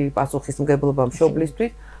დიდი პასუხისმგებლობა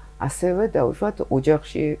მშობლისთვის, ასევე დაუშვათ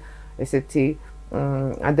ოჯახში ესეთი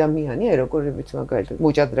ადამიანი, როგორიც მაგალითად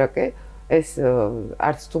მოჭადრაკე, ეს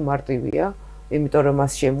არც თუ მარტივია, იმიტომ რომ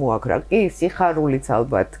მას შემოაქრა კი სიხარულიც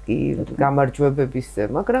ალბათ კი გამარჯვებების,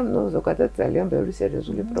 მაგრამ ზოგადად ძალიან ბევრი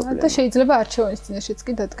სერიოზული პრობლემა. და შეიძლება არჩევანის წინაშეც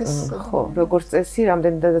კი დადგეს. ხო, როგორც წესი,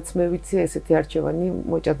 რამდენადაც მე ვიცი, ესეთი არჩევანი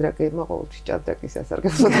მოჭადრაკეებმა ყოველთვის ჭადრაკის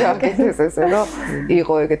სასარგებლოდ გააკეთეს, ესე რომ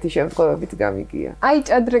იყო ეგეთი შემთხვევებით გამიგია. აი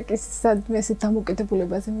ჭადრაკის სადმე ესეთ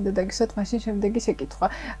დამოკიდებულებაზე მინდა დაგისვათ, მაშინ შემდეგი შეკითხვა.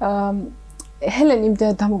 ჰელენი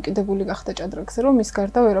იმდენად დამოკიდებული გახდა ჭადრაკზე, რომ ის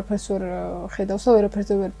გარდა ვერაფერს ვერ ხედავს და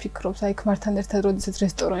ვერაფერზე ვერ ფიქრობს. აი ქმართან ერთად როდესაც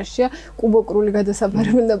რესტორანშია, კუბოკრული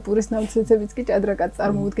გადასაფარებელი და პურის ნამცეცებიც კი ჭადრაკად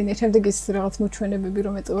წარმოუდგენია. შემდეგ ის რაღაც მოჩვენებები,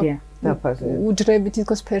 რომ ეწევა უჯრები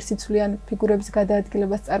თითქოს ფერსიცვლიან ფიგურების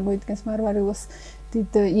გადაადგილებას წარმოიდგენს მარმარილოს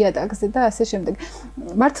დიდ იატაკზე და ასე შემდეგ.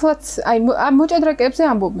 მართლაც აი მოჭადრაკეებზე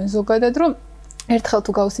ამბობენ ზოგადად, რომ ერთხელ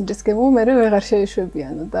თუ გავუსინჯეს გემო, მერე ვეღარ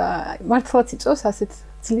შეეშვებიანო და მართლაც იწევს ასეთ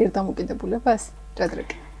ძლიერ დამოკიდებულებას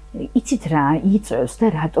ჭადრაკი. იცით რა იწევს და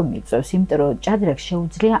რატომ იწევს? იმიტომ რომ ჭადრაკს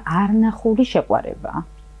შეუძლია არნახული შეყვარება.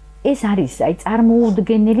 ეს არის აი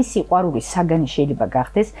წარმოუდგენელი სიყვარულის საგანი შეიძლება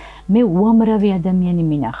გახდეს. მე უამრავი ადამიანი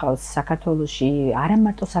მინახავს საქართველოში, არა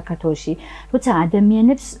მარტო საქართველოში, როცა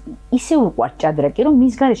ადამიანებს ისე უყვართ ჭადრაკი, რომ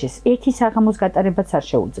მის გარეშე ერთი საღამოს გატარებაც არ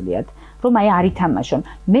შეუძლიათ. რომ აი არ ითამაშონ.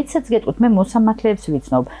 მეცაც გეტყვით, მე მოსამართლეებს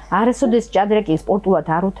ვიცნობ. არასოდეს ჭადრაკი სპორტულად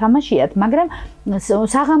არ უთამაშიათ, მაგრამ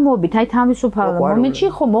საღამოობით აი თავისუფალ მომენტში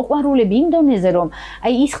ხო მოყვარულები იმ დონეზე, რომ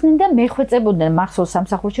აი ისხდნენ და მეხვეწებოდნენ მახსოვს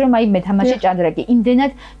სამსახურში, რომ აი მე თამაში ჭადრაკი.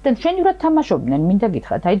 იმდენად და მშვენივრად თამაშობდნენ, მინდა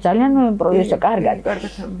გითხრათ, აი ძალიან პროესა კარგად.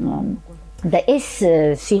 და ეს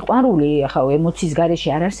სიყვარული ახლა ემოციის გარეშე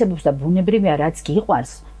არ არსებობს და ბუნებრივია, რაც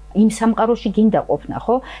გიყვარს. იმ სამყაროში გინდა ყოფნა,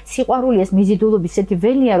 ხო? სიყვარული ეს მიზიდულობის ესეთი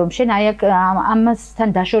ველია, რომ შენ აი ამასთან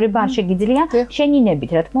დაშორება არ შეგიძლია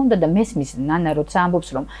შენინებით, რა თქმა უნდა და მესმის ნანა როცა ამბობს,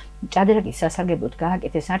 რომ ჭადრაკის სასარგებლოდ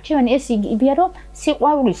გააკეთეს არჩევანი, ეს იგივეა, რომ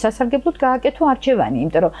სიყვარულის სასარგებლოდ გააკეთო არჩევანი,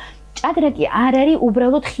 იმიტომ რომ ჭადრაკი არ არის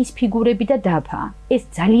უბრალოდ ხის ფიგურები და დაფა. ეს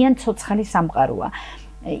ძალიან ცოცხალი სამყაროა.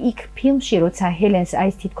 იქ ფილმში როცა ჰელენს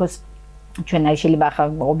აი თითქოს ჩვენ აი შეიძლება ახლა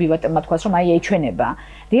ობივატმა თქვას, რომ აი ეჩვენება.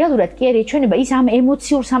 რეალურად კი არ ეჩვენება, ის ამ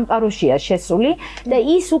ემოციურ სამყაროშია შესული და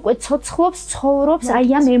ის უკვე ცოცხლობს, ცხოვრობს აი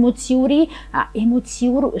ამ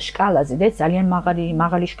ემოციურ შკალაზე და ძალიან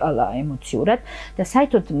მაღალი შკალა ემოციურად და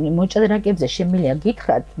საერთოდ მოჭადრაკეებზე შემიძლია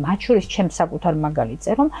გითხრათ, მათ შორის ჩემს საკუთარ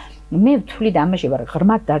მაგალითზე, რომ მე ვთვლი და ამაში ვარ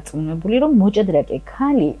ღრმად დარწმუნებული, რომ მოჭადრაკე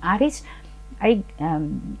ქალი არის აი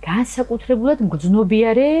განსაკუთრებულად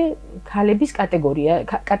მგრძნობიარე ქალების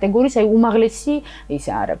კატეგორიის აი უმაღლესი ის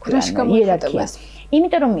არა ქვია იერარქია.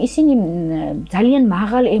 იმიტომ რომ ისინი ძალიან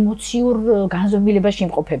მაღალ ემოციურ განზომილებაში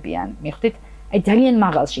იმყოფებიან, მიხვდით? აი ძალიან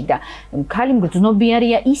მაღალში და ქალი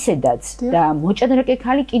მგრძნობიარია ისედაც და მოჭადრაკე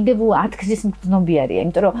ქალი კიდევ 10 გზის მგრძნობიარია,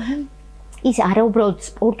 იმიტომ რომ ის არა უბრალოდ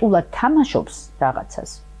სპორტულად თამაშობს რაღაცას,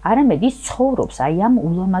 არამედ ის ცხოვრობს აი ამ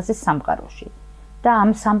ულამაზეს სამყაროში. და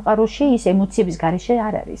ამ სამყაროში ის ემოციების გარეშე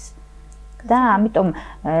არ არის. და ამიტომ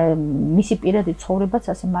მისი პირადი ცხოვრებაც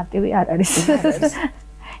ასე მარტივი არ არის.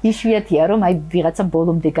 იშვიათია რომ აი ვიღაცა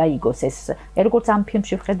ბოლომდე გაიგოს ეს. როგორც ამ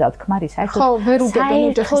ფილმში ვხედავთ, ქმარი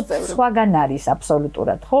საერთოდ სხვაგან არის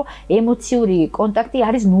აბსოლუტურად, ხო? ემოციური კონტაქტი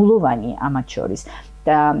არის ნულოვანი ამათ შორის.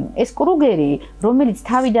 და ეს კრუგერი, რომელიც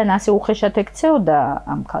თავიდან ასე უხეშად ექცეოდა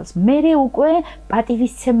ამ ქალს, მერე უკვე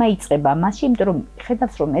პატივისცემა იწყება მასში, იმიტომ რომ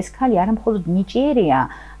ხედავს რომ ეს ქალი არა მხოლოდ ნიჭიერია,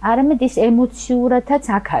 არამედ ის ემოციურადაც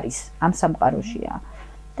აქ არის, ამ სამყაროშია.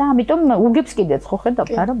 და ამიტომ უგებს კიდეც ხო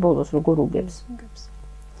ხედავთ არა ბოლოს როგორ უგებს.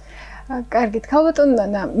 კარგით, ქალბატონო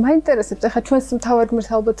ნანა, მაინტერესებს, ახლა ჩვენს მთავარ გმირს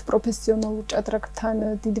ალბათ პროფესიონალურ ჭადრაკთან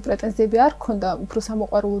დიდი პრეტენზიები არ ქონდა, უფრო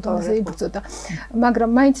სამოყვარულო დონეზე იბრძოდა. მაგრამ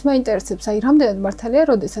მაინც მაინტერესებს, აი რამდენად მართალია,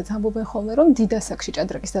 როდესაც ამბობენ ხოლმე, რომ დიდ ასაკში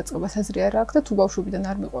ჭადრაკის დაწყებას აზრი არ აქვს და თუ ბავშვობიდან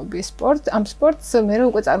არ მიყვები სპორტს, ამ სპორტს მერე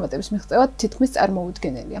უკვე წარმატების მიღწევა თითქმის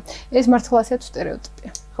წარმოუდგენელია. ეს მართლა ასეა თუ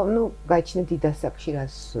სტერეოტიპია? ხო, გაჩნდა დიდ ასაკში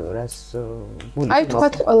რას გული. აი,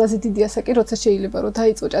 თქვათ ყველაზე დიდი ასაკი, როცა შეიძლება რომ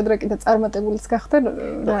დაიწყო ჭადრაკი და წარმატებულიც გახდა,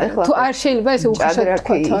 თუ არ შეიძლება ესე უხეშად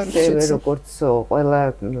თქვათ, ისევე როგორც ყველა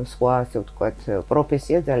სხვა ასე ვთქვათ,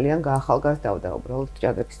 პროფესია ძალიან გაახალგაზრდავდა, უბრალოდ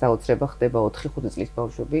ჭადრაკის დაოცრება ხდება 4-5 წლის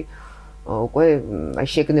ბავშვები. უკვე აი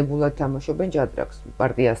შეგნებულად თამაშობენ ჭადრაკს.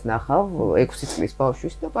 პარტიას ნახავ 6 წლის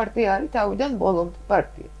ბავშვის და პარტია არის თავიდან ბოლომდე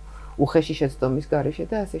პარტია. უხეში შეცდომის გარეშე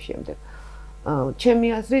და ასე შემდეგ. ჩემი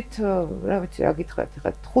აზრით, რა ვიცი, რა გითხრათ,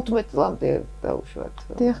 ხა 15 წლამდე დაუშვათ.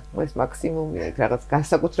 ეს მაქსიმუმია, რაღაც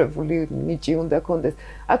განსაკუთრებული ნიჭი უნდა კონდეს.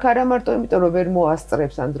 აქ არა მარტო იმიტომ რომ ვერ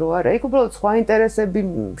მოასწრებს ან დრო არა, იქ უბრალოდ სხვა ინტერესები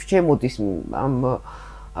შემოდის ამ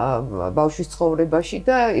ბავშვის ცხოვრებაში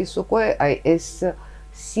და ის უკვე აი ეს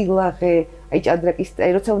სილაღე, აი ჭადრაკის,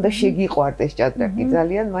 აი როცა უნდა შეგიყვარდეს ჭადრაკი,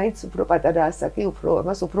 ძალიან მაინც უფრო პატარა ასაკი,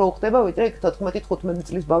 ამას უფრო უხდება, ვიდრე 14-15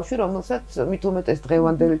 წლის ბავშვი, რომელსაც მით უმეტეს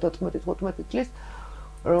დღევანდელი 14-15 წლის,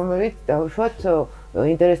 რომელიც დავუშვათ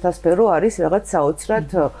ინტერესთა სფერო არის რაღაც საოცრად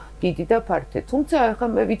დიდი და ფართე. თუმცა ახლა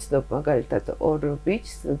მე ვიცნობ მაგალითად ორ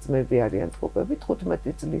ბიჭს, ძმები არიან ტყუპები,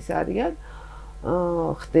 15 წლის არიან.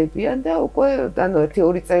 ხდებიან და უკვე ანუ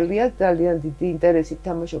 1-2 წელია ძალიან დიდი ინტერესით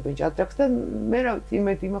თამაშობენ ჭადრაკს და მე რა ვიცი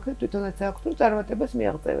იმედი მაქვს თვითონაც აქვს რომ წარმატებას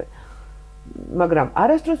მიაღწევენ. მაგრამ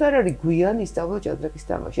არასდროს არ არის გვიან ისწავლო ჭადრაკის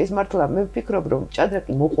თამაში. ეს მართლა მე ვფიქრობ რომ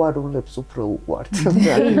ჭადრაკი მოყვარულებს უფრო უყვართ.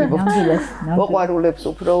 მოყვარულებს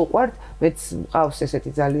უფრო უყვართ. მეც მყავს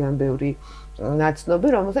ესეთი ძალიან ბევრი ნაცნობი,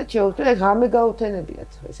 რომელსაც შეუძლია ღამე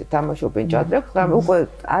გაუთენებიათ. ესე თამაშობენ ჭადრაკს, ღამე უკვე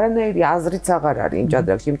არანაირი აზრიც აღარ არის იმ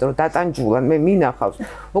ჭადრაკში, იმიტომ რომ დატანჯულან მე მინახავს.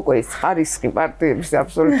 უკვე ეს ხარისხი პარტიების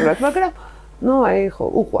აბსოლუტურად, მაგრამ აი ხო,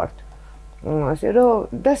 უყვართ. ასე რომ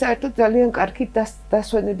და საერთოდ ძალიან კარგი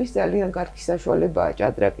დასვენების ძალიან კარგი საშუალებაა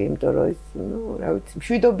ჭადრაკი, იმიტომ რომ ის, რა ვიცი,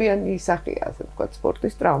 მშვიდობიანი სახეა, ასე ვთქვათ,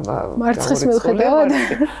 სპორტის ტრავმა. მარცხის მიუხედავად.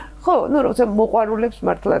 ხო, როცა მოყვარულებს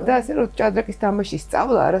მართლა და ასე რომ ჭადრაკის თამაშის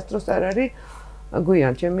სწავლა არასდროს არ არის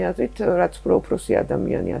გვიან, ჩემი აზრით, რაც უფრო უფროსი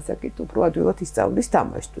ადამიანი ასაკით, უფრო ადვილად ისწავლის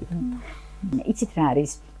თამაშს. იცით რა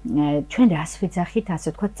არის? ჩვენ რას ვეძახით, ასე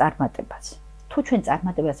ვთქვათ, წარმატებას. თუ ჩვენ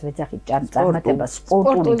წარმატებას ვეძახით, წარმატებას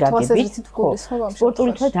სპორტული გაგებით,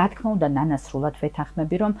 სპორტული თვა რა თქმა უნდა ნანას სრულად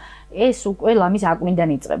ვეთანხმები, რომ ეს უკვე ლამის აკვნიდან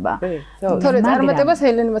იწყება. თორე წარმატებას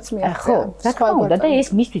ელენმაც მიაღწია. ხო, რა თქმა უნდა და ეს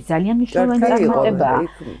მისთვის ძალიან მნიშვნელოვანი წარმატებაა.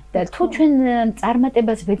 და თუ ჩვენ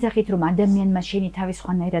წარმატებას ვეძახით, რომ ადამიანმა შენი თავი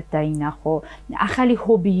სხვანაირად დაინახო, ახალი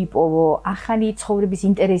ჰობი იპოვო, ახალი ცხოვრების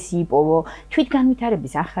ინტერესი იპოვო,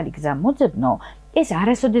 თვითგანვითარების ახალი გზა მოძებნო, ეს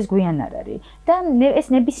არასოდეს გვიან არ არის და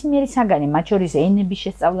ეს ნებისმიერი საგანი, მათ შორის ენების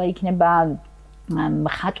შესწავლა იქნება,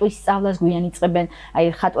 ხატვის სწავლას გვიან იწყებენ, აი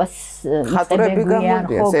ხატვას ხატრები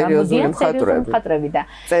გამოდიან, სერიოზული ხატრები და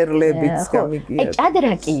წერლებიც გამიგია. აი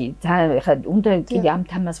ჭადრაკი, ხა უნდა კიდე ამ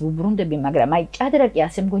თემას ვუბრუნდები, მაგრამ აი ჭადრაკი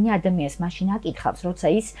ასე მგონი ადამიანს მაშინ აკითხავს, როცა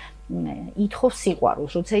ის ითხოვს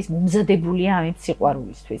სიყვარულს, როცა ის მომზადებულია ამ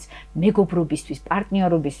სიყვარულისთვის, მეგობრობისთვის,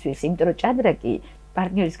 პარტნიორობისთვის, იმიტომ რომ ჭადრაკი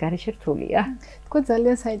პარტნიორის გარეშე რთულია. თქო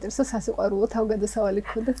ძალიან საინტერესო სასიყვარულო თავგადასავალი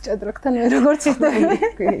გქონდათ ჭადრაკთან მე როგორც ვიტყვი.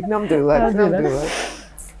 კი, ნამდვილად.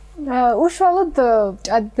 უშუალოდ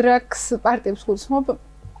ჭადრაკს პარტიებს გულისხმობ,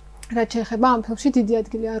 რაც შეეხება ამ ფილმში დიდი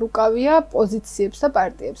ადგილი არ უკავია პოზიციებს და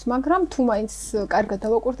პარტიებს, მაგრამ თუ მაინც კარგად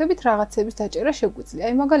დავაკვირდებით, რაღაცების დაჭერა შეგვიძლია.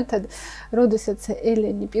 აი მაგალითად, როდესაც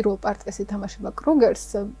ელენი პირველ პარტიას ეთამაშება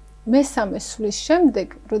კრუგერს, მესამე სვლის შემდეგ,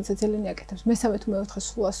 როდესაც ელენი აკეთებს მესამე თუ მეოთხე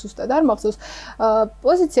სვლას ზუსტად არ მახსოვს,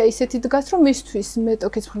 პოზიცია ისეთი დგას, რომ მისთვის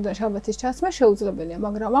მეტოქის მხრიდან შაბათის ჩასმა შეუძლებელია,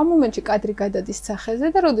 მაგრამ ამ მომენტში კადრი გადადის სახეზე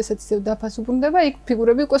და როდესაც ისევ დაფას უბრუნდება, იქ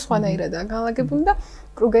ფიგურები უკვე სხვანაირადაა განლაგებული და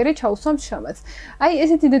კრუგერი ჩაუსვამს შამაც. აი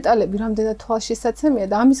ესეთი დეტალები რამდენად თვალშისაცემია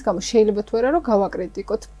და ამის გამო შეიძლება თუ არა რომ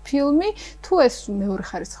გავაკრიტიკოთ ფილმი, თუ ეს მეორე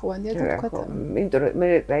ხარისხოვანია და თქვა. იმიტომ რომ მე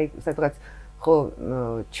აი სადღაც ხო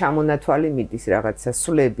ჩამონათვალი მიდის რაღაცა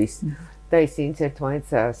სვლების და ისინი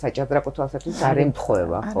ერთმანეთს საჭადრაკო თვალსაჩინო არ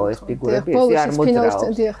ემთხვევა, ხო ეს ფიგურები ესე არ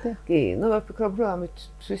მოძრაობს. კი, ვფიქრობ რომ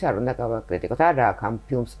ამისთვის არ უნდა გავაკრიტიკოთ. არა აქვს ამ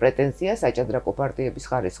ფილმს პრეტენზია საჭადრაკო პარტიების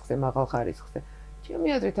ხარისხზე, მაღალ ხარისხზე. ჩემი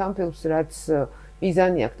აზრით ამ ფილმს რაც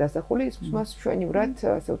მიზანი აქვს დასახული, მას მშვენივრად,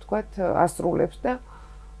 ასე ვთქვათ, ასრულებს და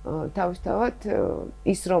თავისთავად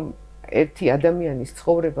ის რომ ერთი ადამიანის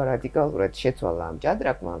ცხოვრება რადიკალურად შეცვალა ამ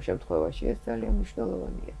ჭადრაკმა ამ შემთხვევაში ეს ძალიან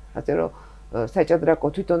მნიშვნელოვანია. ასე რომ საჭადრაკო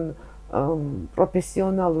თვითონ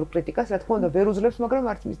პროფესიონალურ კრიტიკას რა თქმა უნდა ვერ უძლებს, მაგრამ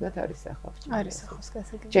არც მიზნად არის ახავს. არის ახავს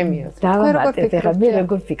გასაგებია. ჩემი აზრით. დავამატებ ახლა მე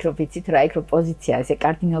როგორ ვფიქრობ, იცით რა, იქ რო პოზიცია ესე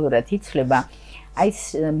კარდინალურად იცვლება. აი ეს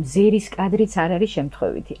მზერის კადრიც არ არის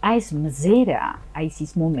შემთხვევითი. აი ეს მზერა, აი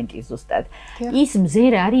ის მომენტი ზუსტად. ის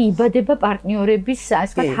მზერა არის იბადება პარტნიორების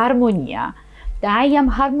ასე ვთქვათ ჰარმონია. და აი ამ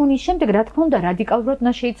ჰარმონიის შემდეგ რა თქმა უნდა რადიკალურად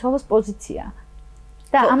უნდა შეიცვალოს პოზიცია.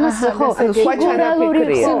 და ამას ხო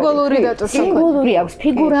სიმბოლური აქვს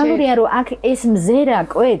ფიგურალურია რომ აქ ეს მზერა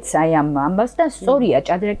კვეთს აი ამ ამბავს და სწორია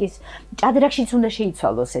ჭადრაკშიც უნდა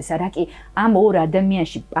შეიცვალოს ეს რა კი ამ ორ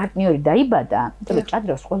ადამიანში პარტნიორი დაიბადა იმიტომ რომ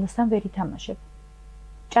ჭადრაკს ყველასთან ვერ ითამაშებ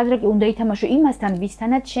ჭადრაკი უნდა ითამაშო იმასთან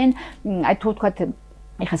ვისთანაც შენ აი თუ ვთქვათ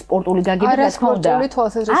ეხა სპორტული გაგება და თქო და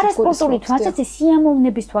არასპორტული თვალსაზრისით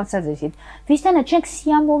სიამოვნების თვალსაზრისით ვისთანაც შენ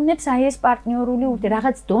სიამოვნებს აი ეს პარტნიორული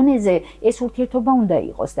რაღაც დონეზე ეს ურთიერთობა უნდა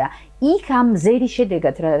იყოს და იქ ამ ზერის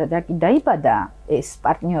შედეგად რა დაიბადა ეს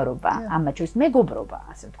პარტნიორობა ამათ შორის მეგობრობა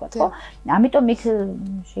ასე ვთქვათ ხო ამიტომ იქ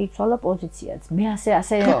შეიცვალა პოზიციაც მე ასე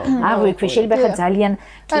აღვიქვი შეიძლება ხა ძალიან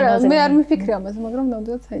კინოზე მე არ მიფიქრე ამაზე მაგრამ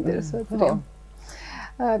ნამდვილად საინტერესოა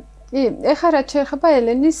ეხლა რაც შეეხება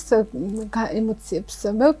ელენის ემოციებს,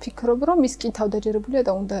 მე ვფიქრობ, რომ ის კი თავდაჯერებულია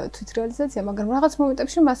და უნდა თვითრეალიზაცია, მაგრამ რაღაც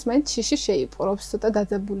მომენტებში მას მაინც შიში შეიპყრობს, ცოტა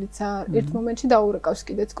დაძაბულიცა. ერთ მომენტში დაურეკავს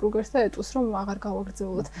კიდეც კრუგერს და ეტყვის, რომ აღარ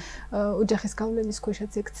გავაგრძელოთ. ოჯახის გავლენის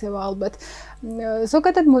ქვეშაც ექცევა ალბათ.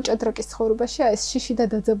 ზოგადად მოჭადრაკის ცხოვრებაში ეს შიში და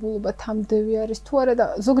დაძაბულობა თამდევი არის თუ არა და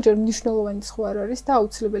ზოგჯერ მნიშვნელოვანი ხო არ არის და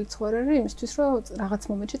აუცილებელი ხო არ არის იმისთვის, რომ რაღაც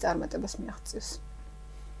მომენტში წარმატებას მიაღწიოს.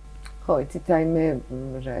 ხო, იცით, აი მე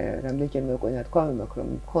რამდენჯერმე უკვე ნათქვა მაქვს, რომ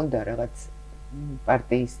მქონდა რაღაც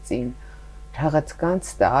პარტიის წინ რაღაც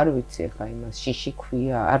განცდა, არ ვიცი ხა იმას შიში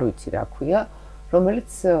ქვია, არ ვიცი რა ქვია,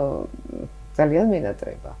 რომელიც ძალიან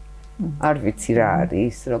მენატრება. არ ვიცი რა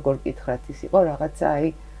არის, როგორ გითხრათ ის იყო რაღაცა აი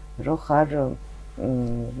რო ხარ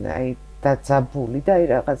აი დაძაბული და აი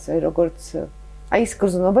რაღაცა როგორც აი ეს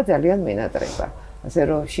გრძნობა ძალიან მენატრება. ასე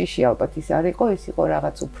რომ შიში ალბათ ის არ იყო, ის იყო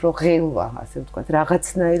რაღაც უფრო ღელვა, ასე ვთქვათ,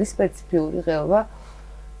 რაღაცნაირი სპეციფიური ღელვა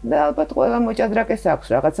და ალბათ ყველა მოჭადრაკეს აქვს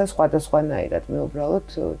რაღაცა სხვადასხვანაირად. მე უბრალოდ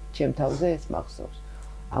ჩემ თავზე ეს მახსოვს.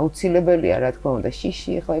 აუცილებელია რა თქმა უნდა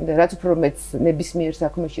შიში, ხო, იმდა რაც უფრო მეც ნებისმიერ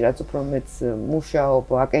საქმეში, რაც უფრო მეც მუშაობ,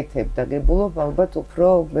 აკეთებ და გებულობ, ალბათ უფრო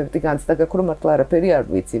მეტი განცდა გაქვს, რომ მართლა არაფერი არ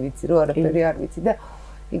ვიცი, რომ არაფერი არ ვიცი და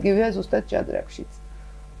იგივეა ზუსტად ჭადრაკშიც.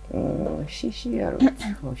 შიში არ ვიცი,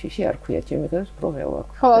 ხო, შიში არ ქვია, ჩემი დღეს უფრო ღელვა.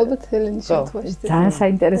 ხო, ალბათ ელენის შემთხვევაში. ძალიან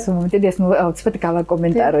საინტერესო მომენტია, ეს აუცილებლად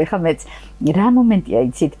გავაკომენტარო, ეხლა მეც რა მომენტია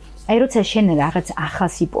იცით? აი როცა შენ რაღაც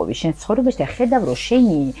ახალს იპოვი შენ ცხოვრებაში და ხედავ რომ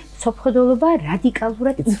შენი სოფხდოლობა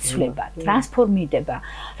რადიკალურად იცვლება, ტრანსფორმირდება.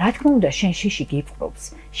 რა თქმა უნდა, შენ შიში გიფყრობს.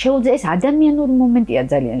 შეუძლია ეს ადამიანური მომენტია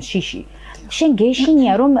ძალიან შიში. შენ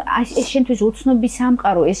გეშინია რომ ეს შენთვის უცნობი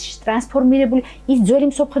სამყარო, ეს ტრანსფორმირებული ის ძველი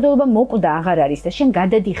მსოფხდოლობა მოკვდა აღარ არის და შენ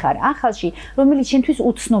გადადიხარ ახალში, რომელიც შენთვის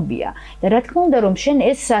უცნობია. და რა თქმა უნდა რომ შენ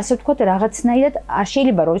ეს ასე ვთქვათ რაღაცნაირად არ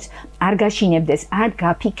შეიძლება რომ არ გაშინებდეს, არ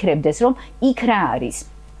გაფიქრებდეს რომ იქ რა არის.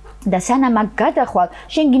 და სანამ აქ გადახვალ,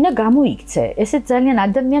 შენ გინდა გამოიქცე. ესეც ძალიან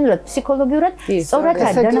ადამიანურად, ფსიქოლოგიურად სწორად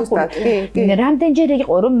არის დანახული. რამდენჯერ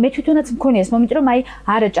იყო რომ მე თვითონაც მქონია ეს მომენტი რომ აი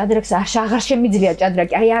არა ჭადრაკს აღარ შემიძლია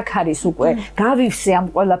ჭადრაკი, აი აქ არის უკვე. გავივსე ამ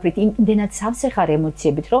ყველაფრით, იმდენად სავსე ხარ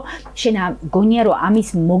ემოციებით, რომ შენ გონია რომ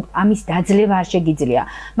ამის დაძლევა არ შეგიძლია.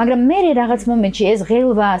 მაგრამ მე რაღაც მომენტში ეს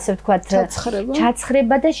ღელვა, ასე ვთქვათ,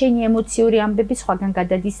 ჩაცხრება და შენი ემოციური ამბები სხვაგან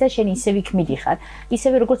გადადის და შენ ისევ იქ მიდიხარ.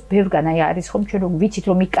 ისევე როგორც ბევრგან აი არის ხომ ჩვენ რომ ვიცით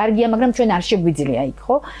რომ იქ მაგრამ ჩვენ არ შეგვიძლია იქ,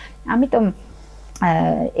 ხო? ამიტომ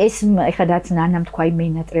ეს ეხლა რაც ნანამ თქვა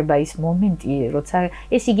იმენატრება ის მომენტი, როცა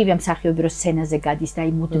ეს იგივე მსახიობი რო სცენაზე გადის და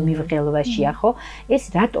აი მუდმივ ღელვაშია, ხო? ეს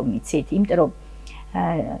რატომ იცით? იმიტომ რომ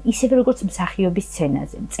ისევე როგორც მსახიობის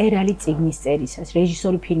სცენაზე, მწერალი წიგნის წერისას,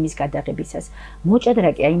 რეჟისორი ფილმის გადაღებისას,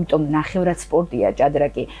 მოჭადრაკი, აი იმიტომ ნახევრად სპორტია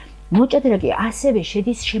ჭადრაკი. მოჭადრაკი ასევე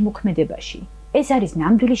შედის შემოქმედებაში. ეს არის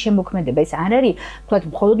ნამდვილი შემოქმედება, ეს არ არის, თქვათ,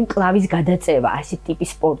 მხოლოდ მკლავის გადაწევა, ასეთი ტიპის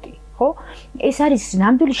სპორტი, ხო? ეს არის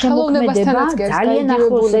ნამდვილი შემოქმედება, ძალიან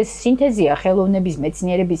ახლოს ეს სინთეზია ხელოვნების,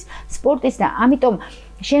 მეცნიერების, სპორტის და ამიტომ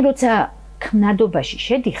შენ როცა ქმნადობაში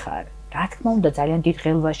შედიხარ, რა თქმა უნდა, ძალიან დიდ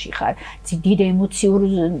ღელვაში ხარ, დიდ ემოციურ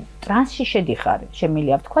ტრანსში შედიხარ,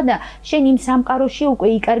 შემიძლია ვთქვა და შენ იმ სამყაროში უკვე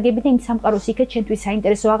იკარგები და იმ სამყაროს იქეთ შენთვის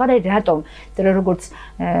საინტერესო აღარ არის, რატომ? როგორც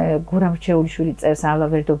გურამ რჩეულიშვილი წერს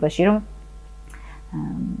ალავერდობაში, რომ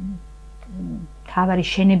თავარი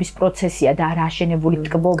შენების პროცესია და არა აშენებული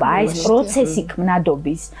ტკბობა, აი ეს პროცესი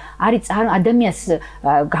ქმნადობის არის ადამიანს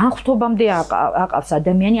განხთობამდე აყავს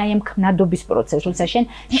ადამიანი აი ამ ქმნადობის პროცესს, როცა შენ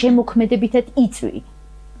შემოქმედებითად იწვი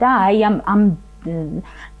და აი ამ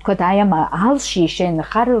თქვათ აი ამ ალში შენ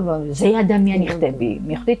ხარ ზე ადამიანი ხდები,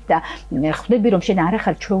 მიხვდით და ხვდები რომ შენ არ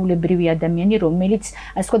ხარ ჩვეულებრივი ადამიანი, რომელიც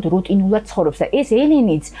ასე ვთქვათ რუტინულად ცხოვრობს და ეს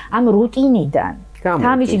ელენიც ამ რუტინიდან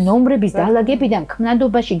თამისი ნომრების დალაგებიდან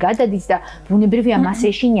ქმნადობაში გადადის და ბუნებრივია მას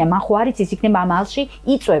ეშინია, მან ხო არ იცის იქნება ამ ალში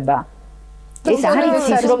იწვება. ეს არის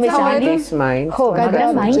ის რომ ეს არის ხო, მაგრამ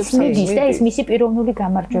მაინც მიდის და ეს მისი პიროვნული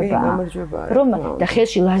გამარჯვებაა. რომ და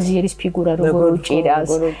ხელში ლაზიერის ფიგურა როგორ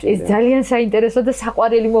უჭირავს. ეს ძალიან საინტერესო და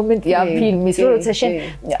საყვარელი მომენტია ამ ფილმის, როცა შენ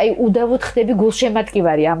აი უდავოდ ხდები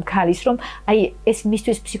გულშემატკივარი ამ ქალის, რომ აი ეს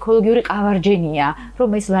მისთვის ფსიქოლოგიური ყავარჯენია, რომ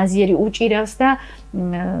ეს ლაზიერი უჭირავს და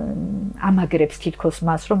ამაგრებს თითქოს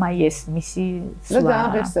მას, რომ აი ეს მისი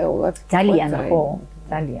სვლა ძალიან ხო,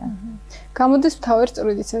 ძალიან. გამოდის მთავარ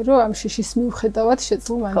წვრილიც რომ ამ შიშის მიუხედავად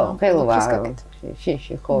შეძლო მან ამ ფილმის გაკეთება.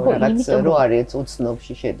 შიში ხო რაღაც რო არის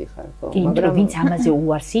უცნობში შედიხარ ხო, მაგრამ ვინც ამაზე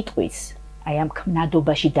უარს იტყვის, აი ამ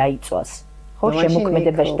ქმნადობაში დაიწვას. ხო,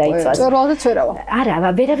 შემოქმედებაში დაიწვას. მწვერვალზეც ვერავა. არა,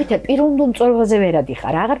 ვერავითარ პიროვნულ მწვერვალზე ვერ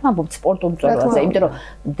ადიხარ. აღარ ვამბობ სპორტულ მწვერვალზე, იმიტომ რომ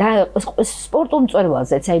და სპორტულ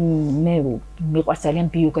მწვერვალზეც აი მე მიყვარს ძალიან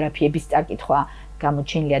ბიოგრაფიების წაკითხვა,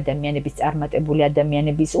 გამოჩენილი ადამიანების, წარმატებული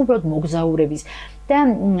ადამიანების, უბრალოდ მოგზაურების და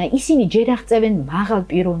ისინი ჯერ აღწევენ მაღალ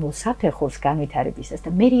პიროვნულ საფეხურს განვითარებისას და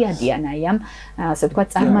მე რიადიან აი ამ ასე ვთქვათ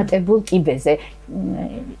წარმატებულ კიბეზე.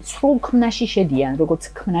 სრულ ქმნაში შედიან, როგორც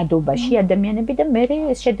ქმნადობაში ადამიანები და მე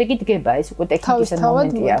ეს შედეგი დგება, ეს უკვე ტექნიკის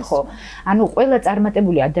მომენტია, ხო. ანუ ყველა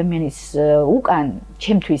წარმატებული ადამიანის უკან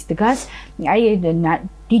ჩემთვის დგას აი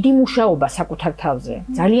დიდი მუშაობა საკუთარ თავზე,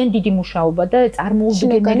 ძალიან დიდი მუშაობა და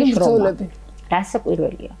წარმოუდგენელი შრომა.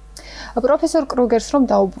 დასაკვირველია. პროფესორ კრუგერს რომ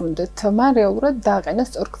დაუბრუნდეთ, მან რეალურად დააყენა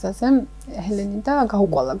სწორგზაზე ჰელენი და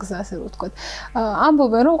გაუყვალა გზა, ასე რომ ვთქვათ.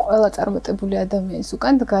 ამბობენ, რომ ყველა წარმატებული ადამიანის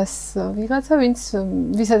უკან დგას ვიღაცა,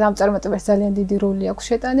 ვისაც ამ წარმატებაში ძალიან დიდი როლი აქვს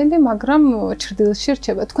შეტანილი, მაგრამ ჩრდილში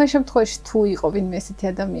რჩება. თქვენ შემთხვევაში თუ იყო ვინმე ესეთი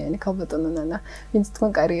ადამიანი, ქალბატონო ნანა, ვინც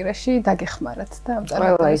თქვენ კარიერაში დაგეხმარათ და ამ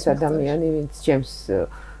წარმატებაში. ყველა ის ადამიანი, ვინც ჩემს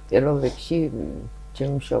პირველ რიგში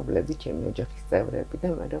ჩემი მშობლები, ჩემი ოჯახის წევრები და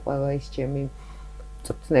მე ყველა ის ჩემი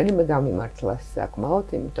მწვრთნელი მე გამიმართლა საკმაოდ,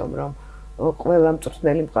 იმიტომ რომ ყველა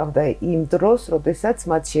მწვრთნელი მყავდა იმ დროს, როდესაც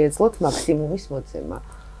მათ შეეძლოთ მაქსიმუმის მოძებნა.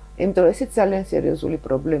 იმიტომ რომ ესეც ძალიან სერიოზული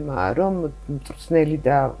პრობლემაა, რომ მწვრთნელი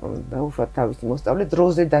და უშუალოდ თავისი მოსწავლე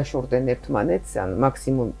დროზე დაშორდნენ ერთმანეთს, ან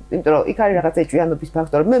მაქსიმუმ, იმიტომ რომ იქ არის რაღაცა ეჭვიანობის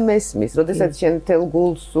ფაქტორი. მე მესმის, როდესაც შენ თელ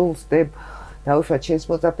გულს სულს დებ და უშუალოდ შენს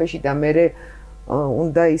მოწაფეში და მე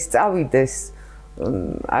უნდა ის წავიდეს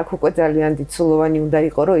აქ უკვე ძალიან დიდსულოვანი უნდა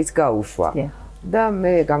იყო, რომ ის გაუშვა. და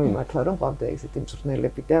მე გამიმართლა, რომ მყავდა ესეთი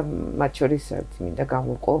მწვრთნელები და მათ შორის მინდა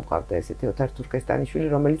გამოვყო, მყავდა ესეთი ოთარ თურქესტანიშვილი,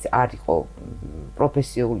 რომელიც არ იყო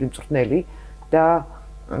პროფესიული მწვრთნელი და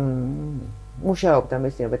მუშაობდა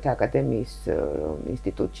მეცნიერებათა აკადემიის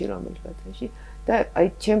ინსტიტუტში, რომელიღაცაში და აი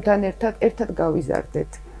ჩემთან ერთად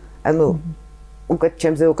გავიზარდეთ. ანუ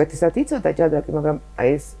ჩემზე უკეთესად იცოდა ჭადრაკი, მაგრამ აი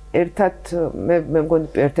ეს ერთად მე მგონი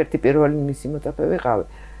ერთ-ერთი პირველი მისი მოწაფე ვიყავი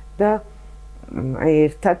და აი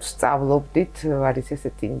ერთად სწავლობდით, არის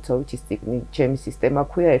ესეთი ნიცოვიჩის ციკლი, ჩემი სისტემა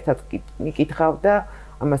ქვია, ერთად მიკითხავ და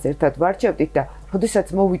ამას ერთად ვარჩევდით და როდესაც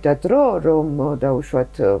მოვიდა დრო, რომ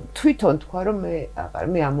დაუშვათ თვითონ თქვა, რომ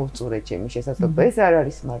მე ამოვწურე ჩემი შესაძლებლობა, ეს არ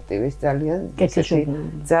არის მარტივი, ეს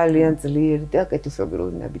ძალიან ძლიერი და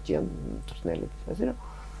კეთილშობილური ნაბიჯია მწვრთნელების, ასე რომ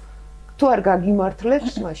თუ არ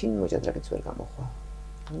გაგიმართლებს, მაშინ მოჭადრაკეც ვერ გამოხვა.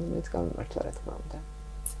 მეც გამიმართლა რა თქმა უნდა.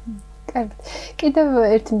 კარგად. კიდევ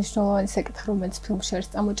ერთი მნიშვნელოვანი საკითხი, რომელიც ფილმში არის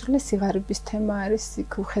წამოჭრილი, სიღარიბის თემა არის.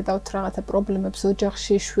 იქ ვხედავთ რაღაცა პრობლემებს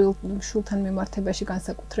ოჯახში, შვილთან მიმართებაში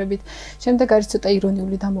განსაკუთრებით. შემდეგ არის ცოტა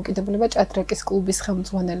ირონიული დამოკიდებულება ჭადრაკის კლუბის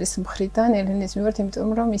ხელმძღვანელის მხრიდან ელენეს მიმართ,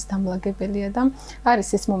 იმიტომ რომ ის დამლაგებელია და არის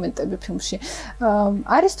ეს მომენტები ფილმში.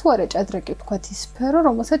 არის თუ არა ჭადრაკი ვთქვათ ის სფერო,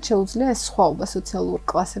 რომელსაც შეუძლია ეს სხვაობა სოციალურ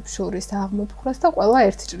კლასებს შორის აღმოფხვრას და ყველა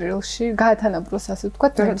ერთ ჭრილში გაათანაბროს, ასე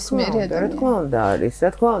ვთქვათ, ნებისმიერი ადამიანი. რა თქმა უნდა არის,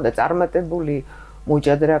 რა თქმა უნდა წარმატებული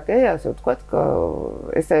მოჭადრაკე, ასე ვთქვათ,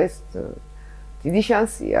 ეს დიდი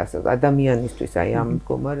შანსია ასე ადამიანისთვის აი ამ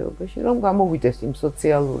მდგომარეობაში, რომ გამოვიდეს იმ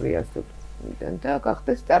სოციალური ასე ვთქვათ და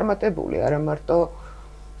გახდეს წარმატებული, არა მარტო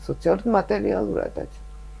სოციალურად, მატერიალურადაც.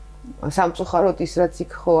 სამწუხაროდ ის რაც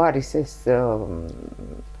იქ ხო არის ეს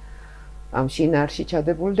ამ შინაარსში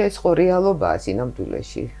ჩადებული და ეს ხო რეალობაა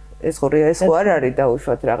სინამდვილეში. ეს ხო არ არის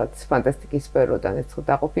დაუშვათ რაღაც ფანტასტიკის სფეროდან, ეს ხო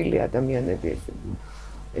დაყოფილი ადამიანები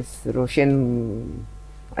ეს რო შენ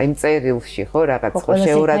აი წერილში ხო რაღაც ხო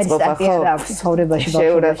შეურაცხყოფა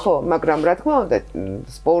ხო, მაგრამ რა თქმა უნდა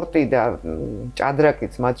სპორტი და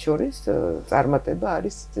ჭადრაკიც მათ შორის წარმატება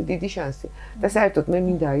არის დიდი შანსი. და საერთოდ მე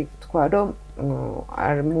მინდა თქვა, რომ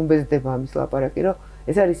არ მომბეზდება ამის ლაპარაკი, რომ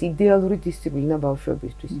ეს არის idеალური დისციპლინა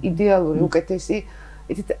ბავშვებისთვის, idеალური უკეთესი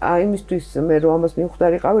იცით აიმისთვის მე რომ ამას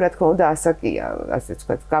მივხვდარიყავი, რა თქმა უნდა ასაკია, ასე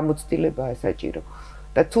ვთქვათ, გამოცდილებაა საჭირო.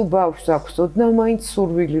 და თუ ბავშვს აქვს ოდნავ მაინც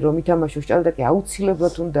სურვილი რომ ითამაშოს ჭადრაკი,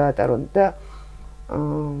 აუცილებლად უნდა ატარონ და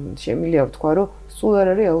შემიძლია ვთქვა, რომ სულ არ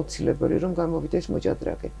არის აუცილებელი რომ გამოვიდეს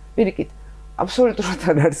მოჭადრაკე. პირიქით, აბსოლუტურად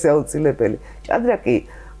არ არის აუცილებელი. ჭადრაკი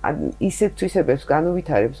ისეთ თვისებებს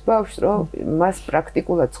განუვითარებს ბავშვს, რომ მას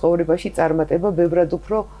პრაქტიკულად ცხოვრებაში წარმატება ბევრად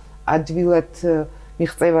უფრო ადვილად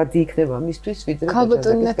მიღწევადი იქნება მისთვის, ვიდრე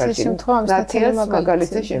ნათიას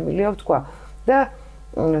მაგალითზე შემიძლია ვთქვა. და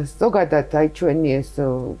ზოგადად აი ჩვენი ეს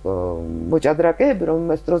მოჭადრაკეები,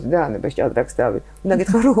 რომელმაც დროზე დაანება ჭადრაკს დავით. უნდა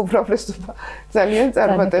გითხრა, რომ უბრალესობა ძალიან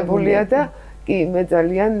წარმატებულია და კი მე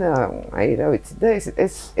ძალიან აი რა ვიცი და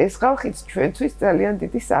ეს ხალხიც ჩვენთვის ძალიან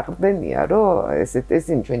დიდი საყრდენია, რომ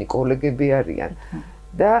ესენი ჩვენი კოლეგები არიან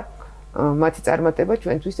და მათი წარმატება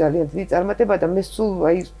ჩვენთვის ძალიან დიდი წარმატება და მე სულ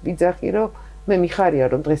აი ვიძახი, რომ მე მიხარია,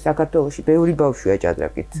 რომ დღეს საქართველოში ბევრი ბავშვია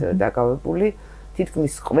ჭადრაკით დაკავებული,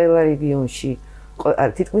 თითქმის ყველა რეგიონში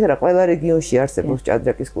ყველა რეგიონში არსებობს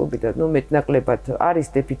ჭადრაკის კლუბი და ნუ მეტნაკლებად არის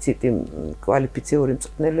დეფიციტი კვალიფიციური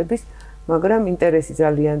მწვრთნელების, მაგრამ ინტერესი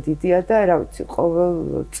ძალიან დიდია და რა ვიცი,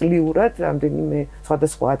 ყოველწლიურად რამდენიმე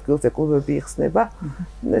სხვადასხვა ადგილზე კლუბები იხსნება.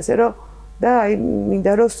 ესე რომ და აი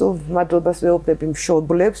მინდა რომ სულ მადლობას ვეუბნები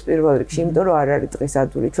მშობლებს პირველ რიგში, იმიტომ რომ არ არის დღეს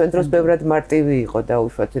ადვილი. ჩვენ დროს ბევრად მარტივი იყო და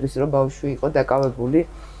უშუალოდ ის რომ ბავშვი იყო დაკავებული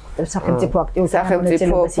სახელმწიფო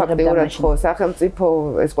სახელმწიფო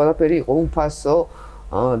ეს ყველაფერი იყო უფასო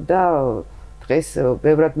და დღეს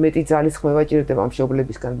ბევრად მეტი ძალისხმევა ჭირდება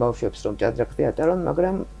მშობლებისგან ბავშვებს რომ ჭადრაკზე ატარონ,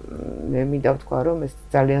 მაგრამ მე მინდა ვთქვა, რომ ეს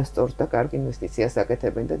ძალიან სწორ და კარგი ინვესტიციას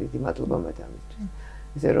აკეთებენ და დიდი მადლობა მათ ამისთვის.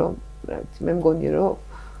 ესე რომ მე მგონი რომ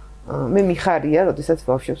მე მიხარია, როდესაც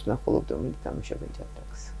ბავშვებს ვნახულობ, რომ თამაშობენ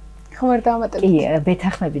ჭადრაკს. ხომ არ დავამატებთ? კი,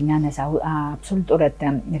 ვეთანხმები ნანას აბსოლუტურად და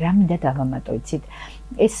რა მინდა დავამატო, იცით?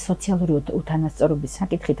 ეს სოციალური უთანასწორობის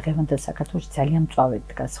საკითხი დღევანდელ საქართველოში ძალიან მწვავედ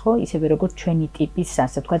დგას, ხო? ისევე როგორც ჩვენი ტიპის,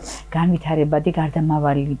 ასე ვთქვათ, განვითარებადი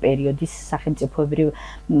გარდამავალი პერიოდის სახელმწიფოებრივ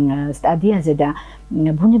სტადიაზე და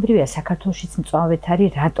ბუნებრივია საქართველოშიც მწვავედ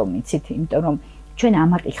არის, რატომ იცით? იმიტომ რომ ჩვენ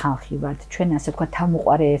ამაყი ხალხი ვართ, ჩვენ ასე ვთქვათ,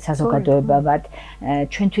 თავმოყარე საზოგადოება ვართ,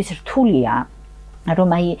 ჩვენთვის რთულია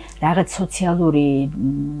რომ აი რაღაც სოციალური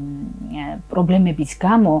პრობლემების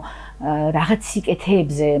გამო რაღაც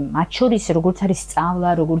სიკეთეებზე, მათ შორის როგორც არის სწავლა,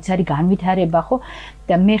 როგორც არის განვითარება, ხო?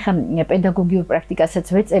 და მე ხა პედაგოგიურ პრაქტიკასაც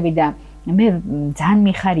ვეწევი და მე ძალიან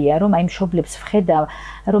მიხარია, რომ აი მშობლებს ვხედავ,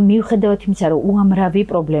 რომ მიუხედავად იმისა, რომ უამრავი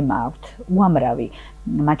პრობლემა აქვთ, უამრავი,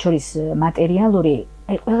 მათ შორის მატერიალური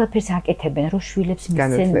აი ყველაფერს აკეთებენ, რომ შვილებს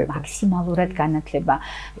მისცენ მაქსიმალურად განათლება,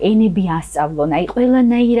 ენები ასწავლონ, აი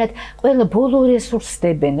ყველანაირად, ყველა ბოლო რესურსს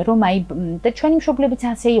დებენ, რომ აი და ჩვენი მშობლებიც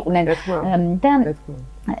ასე იყვნენ და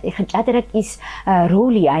ეხლა ჭადრაკის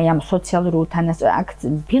როლი აი ამ სოციალურ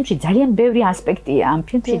უთანასწორობის ფილმში ძალიან ბევრი ასპექტია ამ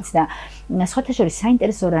ფილმშიც და სხვათა შორის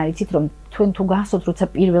საინტერესო რა იცით რომ თქვენ თუ გახსოვთ როცა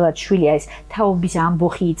პირველად შვილი ეს თაობის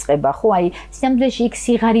ამბოხი იწყება ხო აი სამდრეში იქ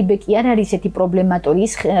სიღარიბე კი არ არის ესეთი პრობლემატური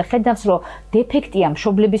ის ხედავს რომ დეფექტია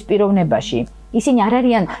მშობლების პიროვნებაში ისინი არ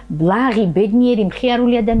არიან ბლაღი, ბედნიერი,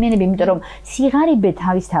 მხიარული ადამიანები, იმიტომ რომ სიღარიბე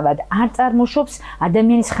თავისთავად არ წარმოშობს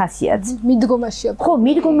ადამიანის ხასიათს. მიდგომაშია. ხო,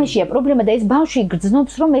 მიდგომაშია პრობლემა და ეს ბავშვი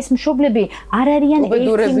გრძნობს, რომ ეს მშობლები არ არიან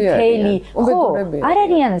ერთიმთელი. ხო, არ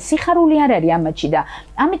არიან, სიხარული არ არის ამათში და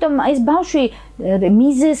ამიტომ ეს ბავშვი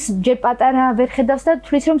მიზეს ჯერ პატარა ვერ ხედავს და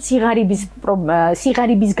თვლის რომ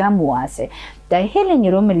სიღარიბის გამოა ასე. და ჰელენი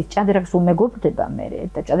რომელიც ჭადრაკს უმეგობრდება მე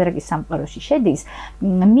და ჭადრაკის სამყაროში შედის,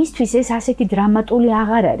 მისთვის ეს ასეთი დრამატული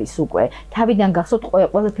აღარ არის უკვე. თავიდან გახსოვთ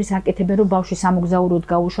ყველაფერს აკეთებენ რომ ბავშვი სამოგზაუროდ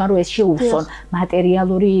გაუშვან, რომ ეს შეუვსონ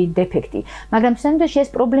მატერიალური დეფექტი. მაგრამ სამდრეში ეს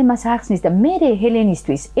პრობლემას ახსნის და მე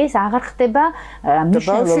ჰელენისთვის ეს აღარ ხდება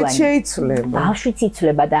მნიშვნელოვანი. ბავშვიც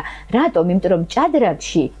იცვლება და რატომ? იმიტომ რომ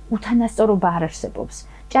ჭადრაკში უთანასწორობა არ არსებობს.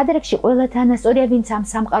 ჭადრაკში ყველა თანასწორია, ვინც ამ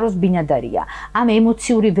სამყაროს ბინადარია, ამ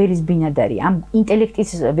ემოციური ველის ბინადარია, ამ ინტელექტის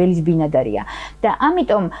ველის ბინადარია. და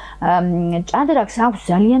ამიტომ ჭადრაკს აქვს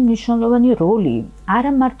ძალიან მნიშვნელოვანი როლი,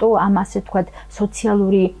 არა მარტო ამ ასე ვთქვათ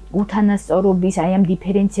სოციალური უთანასწორობის, აი ამ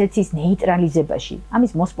დიფერენციაციის ნეიტრალიზებაში.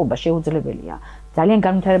 ამის მოსპობა შეუძლებელია. ძალიან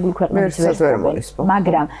განვითარებული ქვეყნების ვერსია,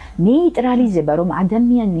 მაგრამ ნეიტრალიზება, რომ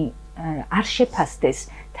ადამიანი არ შეფასდეს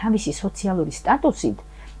თავისი სოციალური სტატუსით,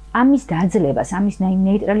 ამის დაძლებას, ამის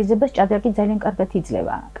ნეიტრალიზებას ჭადრაკი ძალიან კარგად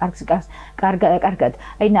იძლევა. კარგად.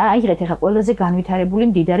 აი აიღეთ ახლა ყველაზე განვითარებული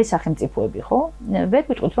მდიდარი სახელმწიფოები, ხო? ვერ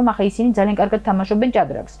ვიტყვით რომ ახლა ისინი ძალიან კარგად თამაშობენ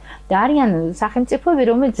ჭადრაკს. და არიან სახელმწიფოები,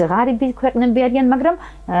 რომელიც ღარიბი ქვეყნები არიან, მაგრამ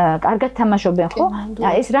კარგად თამაშობენ, ხო?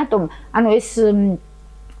 ეს რატომ? ანუ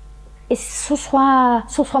ეს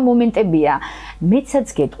სხვა მომენტებია. მეცაც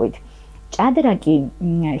გეტყვით. ჭადრაკი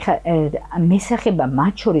მესახება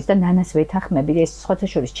მათ შორის და ნანას ვეთანხმები ეს სხვათა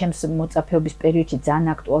შორის ჩემს მოწაფეობის პერიოდში ძალიან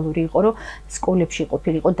აქტუალური იყო რომ სკოლებში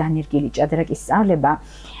ყოფილიყო დანერგილი ჭადრაკის სწავლება.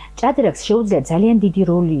 ჭადრაკს შეუძლია ძალიან დიდი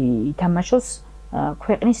როლი ითამაშოს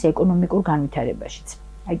ქვეყნის ეკონომიკურ განვითარებაშიც.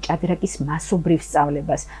 აი ჭადრაკის მასობრივ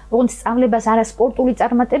სწავლებას. ოღონდ სწავლებას არა სპორტული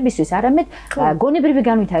წარმატებისთვის, არამედ გონებრივი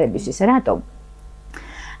განვითარებისთვის. რატომ?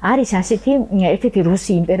 არის ასეთი ერთ-ერთი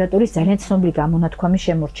რუსი იმპერატორის ძალიან ცნობილი გამონათქვამი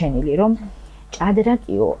შემორჩენილი, რომ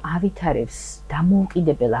ჭადრაკიო ავითარებს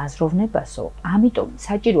დამოუკიდებელ აზროვნებასო, ამიტომ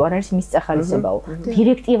საჭირო არ არის მის წახალისებაო,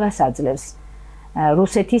 დირექტივას აძლევს.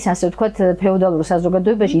 რუსეთის, ასე ვთქვათ, ფეოდალურ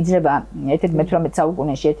საზოგადოებაში იძლება ერთ-18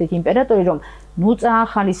 საუკუნეში ერთ-ერთი იმპერატორი, რომ ნუ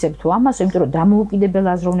წაახალისებ თუ ამასო, იმიტომ რომ დამოუკიდებელ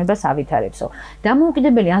აზროვნებას ავითარებსო.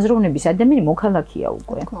 დამოუკიდებელი აზროვნების ადამიანი მოქალაქეა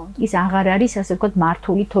უკვე. ის აღარ არის, ასე ვთქვათ,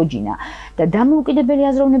 მართული თოჯინა. და დამოუკიდებელი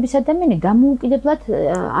აზროვნების ადამიანი დამოუკიდებლად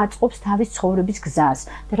აწყობს თავის ცხოვრების გზას.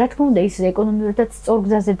 და რა თქმა უნდა, ის ეკონომიურადაც სწორ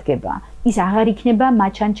გზაზე დგება. ის აღარ იქნება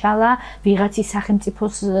მაჩანჩალა, ვიღაცის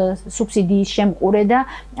სახელმწიფოს სუბსიდიის შემყურე და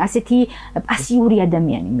ასეთი პასიური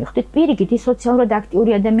ადამიანი მიხვდეთ. პირიქით, ის სოციალურად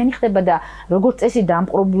აქტიური ადამიანი ხდება და როგორც წესი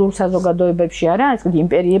დამპყრობლურ საზოგადოებებში არა, ეს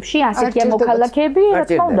იმპერიებში ასეთია მოქალაქეები, რა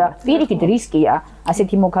თქმა უნდა, პირიქით რისკია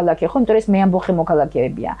ასეთი მოქალაქე, ხო, იმიტომ რომ ეს მეამბოხე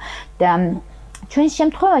მოქალაქეებია. და ჩვენს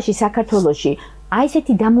შემთხვევაში საქართველოში აი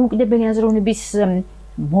ესეთი დამოუკიდებელი აზროვნების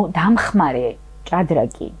დამხმარე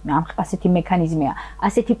ჭადრაკი, ასეთი მექანიზმია,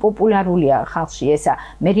 ასეთი პოპულარულია ხალხში ესა.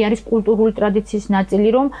 მე არის კულტურული ტრადიციის ნაწილი,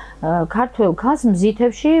 რომ ქართველ ქალს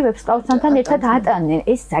მზითებში ვეფხისტყაოსანთან ერთად ატანდნენ.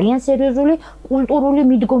 ეს ძალიან სერიოზული კულტურული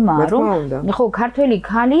მიდგომაა, რომ ხო, ქართველი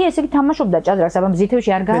ქალი ესე იგი თამაშობდა ჭადრაკს, აბა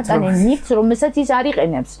მზითებში არ გაატანენ ნივთს, რომელსაც ის არ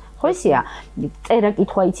იყენებს. ხო ესეა, წერა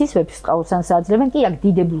კითხვა იცის ვეფხისტყაოსანს აძლევენ, კი აქ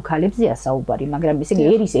დიდებულ ქალებზეა საუბარი, მაგრამ ესე იგი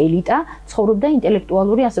ერის ელიტა ცხოვრობდა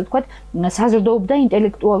ინტელექტუალური, ასე ვთქვათ, საზრდოობდა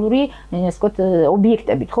ინტელექტუალური, ასე ვთქვათ,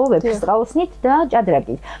 ობიექტებით, ხო, ვეფხისტყაოსნით და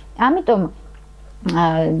ჭადრაკით. ამიტომ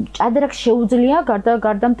ჭადრაკს შეუძლია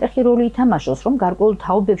გარდამტეხი როლი ითამაშოს, რომ გარკვეულ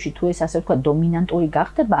თაობებში თუ ეს ასე ვთქვათ დომინანტური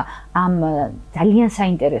გახდება, ამ ძალიან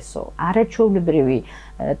საინტერესო, არაჩვეულებრივი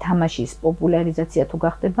თამაშის პოპულარიზაცია თუ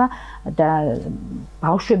გახდება და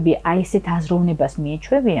ბავშვები აი ესეთ აზროვნებას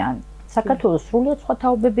მიეჩვევიან, საქართველოს სრულიად სხვა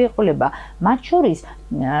თაობები ეყოლება. მათ შორის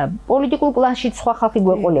პოლიტიკურ კლასში სხვა ხალხი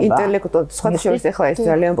გვეყოლება. ინტელექტუალურად სხვა შორის ახლა ეს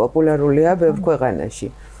ძალიან პოპულარულია ბევრ ქვეყანაში.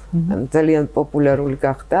 ძალიან პოპულარული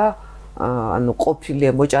გახდა ანუ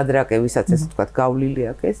ყოფილია მოჭადრაკე, ვისაც ესე ვთქვათ, გავლილი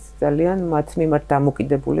აქვს ეს ძალიან მათ მიმართ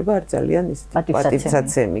დამოკიდებულება არ ძალიან ის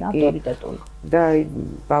პატივსაცემი კი და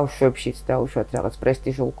ბავშვებშიც დაუშვათ რაღაც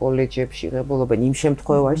პრესტიჟულ კოლეჯებში ღებულობენ იმ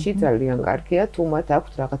შემთხვევაში ძალიან კარგია თუ მათ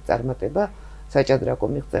აქვთ რაღაც წარმატება საჭადრაკო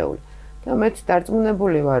მიღწეული და მეც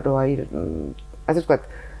დარწმუნებული ვარ რომ აი ასე ვთქვათ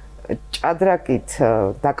ჭადრაკით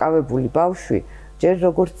დაკავებული ბავშვი ჯერ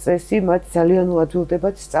როგორც წესი მათ ძალიან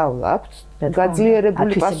უადვილდებათ სწავლა აქვთ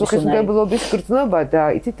გაძლიერებული პასუხისმგებლობის გრძნობა და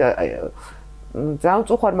იცით ძალიან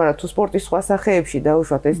წუხარ, მაგრამ თუ სპორტის სხვა სახეებში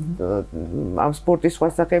დაუშვათ ეს ამ სპორტის სხვა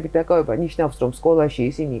სახეებით დაკავება ნიშნავს რომ სკოლაში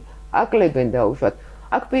ისინი აკლებენ დაუშვათ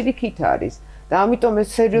აქ პირიქით არის და ამიტომ ეს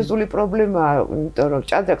სერიოზული პრობლემაა იმიტომ რომ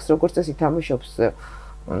ჭადრაკს როგორც წესი თამაშობს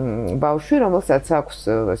ბავშვი რომელსაც აქვს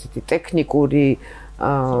ესეთი ტექნიკური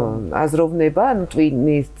აზროვნება, ანუ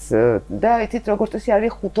ტვინის და იცით როგორც წესი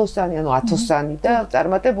არის 5-ოსანი, ანუ 10-ოსანი და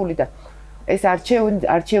წარმატებული და ეს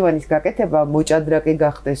არჩევანის გაკეთება მოჭადრაკე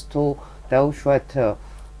გახდეს თუ დაუშვათ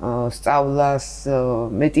სწავლას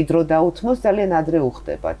მეტი დრო დაუთმოს ძალიან ადრე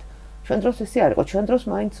უხდებათ. ჩვენ დროს ესე არ იყო, ჩვენ დროს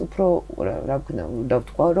მაინც უფრო რა ვქნა, უნდა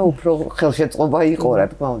ვთქვა, რომ უფრო ხელშეწყობა იყო, რა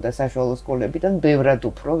თქმა უნდა, საშუალო სკოლებიდან ბევრად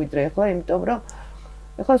უფრო ვიდრე ახლა, იმიტომ რომ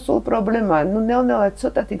ახლა სულ პრობლემაა, ნუ ნელ-ნელა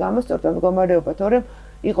ცოტათი გამოსწორდა მდგომარეობა, თორემ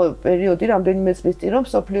იყო პერიოდი რამდენიმე წლის წინ რომ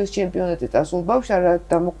სოფლიოს ჩემპიონატზე წასულ ბავშვს არ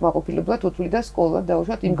დამოკმაყოფილებლად უთვლიდა სკოლა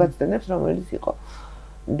დაუშვათ იმ გაცდენებს რომელიც იყო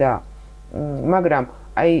და მაგრამ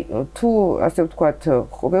აი თუ ასე ვთქვათ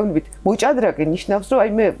ხობეუნებით მოჭადრაკე ნიშნავს რომ აი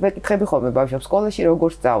მე ვეკითხები ხოლმე ბავშვებს სკოლაში როგორ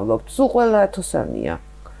სწავლობთ სულ ყველა 10-ოსანია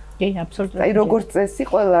კი აბსოლუტურად აი როგორც წესი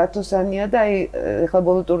ყველა 10-ოსანია და აი ახლა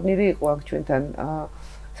ბოლო ტურნირი იყო აქ ჩვენთან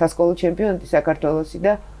სასკოლო ჩემპიონატი საქართველოსი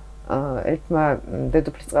და ერთმა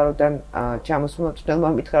დედოფლის წყაროდან ჩამოსულმა მწვრთნელმა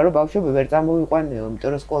მითხრა რომ ბავშვები ვერ წამოვიყვანეო,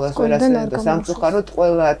 იმიტომ რომ სკოლას ვერ ასწავლენ და სამწუხაროდ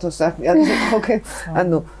ყველა 10-ოსანი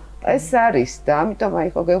ანუ ეს არის და ამიტომ აი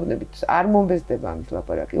ხო გეუბნებით არ მომბეზდება ამის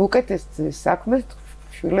ლაპარაკი. უკეთეს საქმეს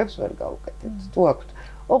შვილებს ვერ გაუკეთებთ. თუ აქვთ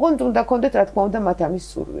ოღონდ უნდა გქონდეთ რა თქმა უნდა მათ ამის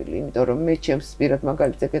სურვილი, იმიტომ რომ მე ჩემს პირად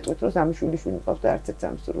მაგალითზე გეტყვით რომ სამი შვილი მყავს და არც ერთ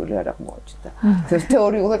სამი სურვილი არ აღმოაჩნდა.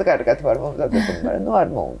 თეორიულად კარგად ვარ მომზადებული, მაგრამ ნუ არ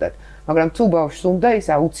მოუნდათ. მაგრამ თუ ბავშვს უნდა ის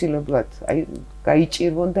აუცილებლად აი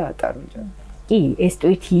გაიჭირვონ და ატარონ ჭადრაკი. კი, ეს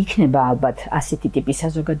ტვირთი იქნება ალბათ ასეთი ტიპის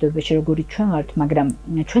საზოგადოებაში, როგორიც ჩვენ ვართ, მაგრამ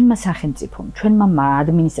ჩვენმა სახელმწიფომ, ჩვენმა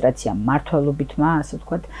ადმინისტრაციამ, მმართველობითმა, ასე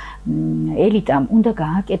ვთქვათ, ელიტამ უნდა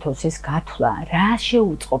გააკეთოს ეს გათვლა, რა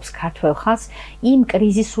შეუწყობს ქართველ ხალხს იმ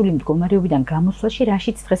კრიზისული მდგომარეობიდან გამოსვლაში,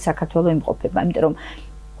 რაშიც დღეს საქართველო იმყოფება, იმიტომ რომ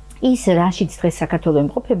ის რაშიც დღეს საქართველოს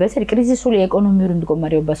იმყოფება, ეს არის კრიზისული ეკონომიური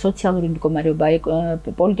მდგომარეობა, სოციალური მდგომარეობა,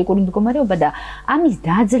 პოლიტიკური მდგომარეობა და ამის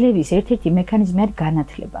დაძლევის ერთ-ერთი მექანიზმი არის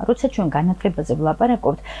განათლება. როცა ჩვენ განათლებაზე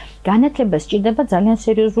ვლაპარაკობთ, განათლება სჭირდება ძალიან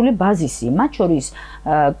სერიოზული ბაზისი, მათ შორის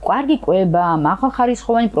კარგი კვება,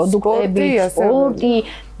 მაღალხარისხოვანი პროდუქტები, სპორტი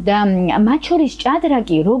და მათ შორის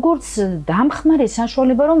ჭადრაკი, როგორც დამხმარე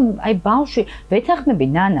საშუალება, რომ აი ბავშვი ვეთანხმები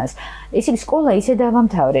ნანას, ესე იგი სკოლა ისე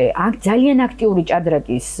დავამთავრე, აქ ძალიან აქტიური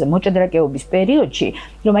ჭადრაკის მოჭადრაკეობის პერიოდში,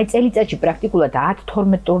 რომ აი წელიწადში პრაქტიკულად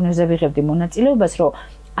 10-12 ტურნირზე ვიღებდი მონაწილეობას, რომ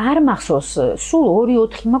არ მახსოვს, სულ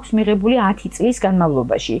 2-4 მაქვს მიღებული 10 წლის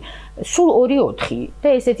განმავლობაში. სულ 2-4 და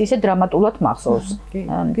ესეც ისე დრამატულად მახსოვს.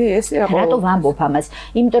 კი, ესე აღო. რატო ვამბობ ამას?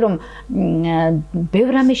 იმიტომ რომ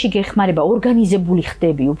ბევრ რამეში გეხმარება, ორგანიზებული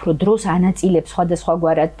ხდები, უფრო დროს ანაწილებს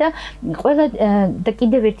სხვადასხვაგვარად და ყველა და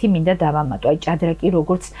კიდევ ერთი მინდა დავამატო, აი ჭადრაკი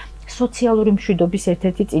როგორც სოციალური მშვიდობის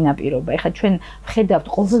ერთ-ერთი წინაპირობა. ეხლა ჩვენ ვხედავთ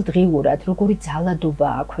ყოველდღიურად, როგორი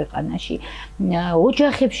ძალადობაა ქვეყანაში.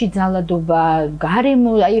 ოჯახებში ძალადობა,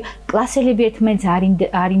 გარემო, აი კლასელები ერთმანეთს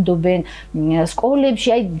არინდობენ, სკოლებში,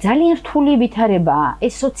 აი ძალიან რთული ვითარებაა.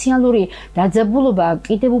 ეს სოციალური დაძაბულობა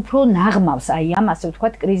კიდევ უფრო ნაღმავს, აი ამ ასე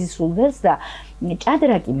ვთქვათ, კრიზისულ ველს და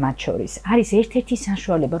ჭადრაკი მათ შორის არის ერთ-ერთი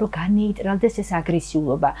საშუალება, რომ განეიტრალდეს ეს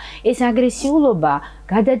აგრესიულობა. ეს აგრესიულობა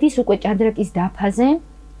გადადის უკვე ჭადრაკის დაფაზე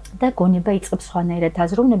და გონება იწყებს სხვანაირად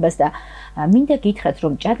აზროვნებას და მინდა გითხრათ,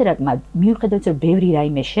 რომ ჭადრაკმა მიუხედავად რომ ბევრი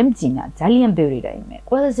რაიმე შემძინა, ძალიან ბევრი რაიმე,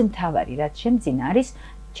 ყველაზე მთავარი რაც შემძინა არის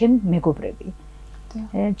ჩემი მეგობრები.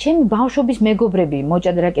 ჩემი ბავშვობის მეგობრები,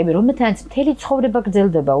 მოჭადრაკები, რომელთანაც მთელი ცხოვრება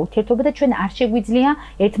გრძელდება ურთიერთობა და ჩვენ არ შეგვიძლია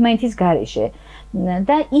ერთმანეთის გარეშე.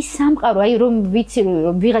 და ის სამყარო, აი რომ ვიცი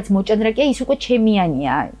რომ ვიღაც მოჭადრაკეა, ის უკვე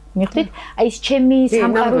ჩემიანია. მიხვდით? აი ეს ჩემი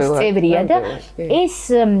სამყაროს წევრია და ეს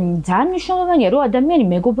ძალიან მნიშვნელოვანია, რომ ადამიანი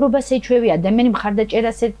მეგობრობას ეჩვევი, ადამიანი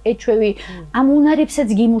მხარდაჭერას ეჩვევი, ამ უნარებსაც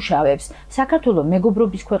გიმუშავებს. საქართველოს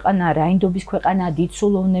მეგობრობის ქვეყანაა, რაინდობის ქვეყანაა,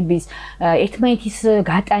 დიდსულოვნების, ერთმანეთის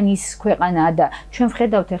გატანის ქვეყანაა და ჩვენ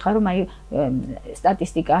ვხედავთ ახლა რომ აი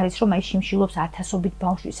სტატისტიკა არის, რომ აი შიმშილობს 1000-ობით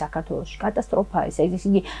ბავშვი საქართველოში. კატასტროფაა ეს,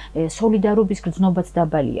 იგი სოლიდარობის გრძნობაც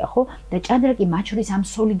დაბალია, ხო? და ჭადრაკი მათ შორის ამ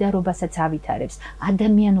სოლიდარობასაც ავითარებს.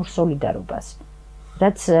 ადამიანურ სოლიდარობას,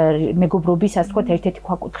 რაც მეგობრობის ასე ვთქვათ ერთ-ერთი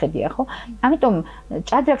ქვაკუთხედია, ხო? ამიტომ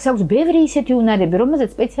ჭადრაკს აქვს ბევრი ისეთი უნარები, რომელზეც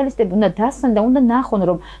სპეციალისტები უნდა დასწრენ და უნდა ნახონ,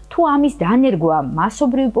 რომ თუ ამის დანერგვა,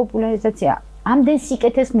 მასობრივი პოპულარიზაცია ამდენ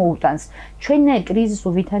სიკეთეს მოუტანს ჩვენნაირ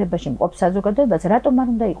კრიზისულ ვითარებაში მყოფ საზოგადოებას, რატომ არ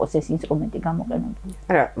უნდა იყოს ეს ინსტრუმენტი გამოყენებული?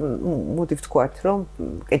 არა, მოდი ვთქვათ, რომ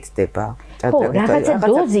კეთდება ჭადრაკი. ხო, რაღაცა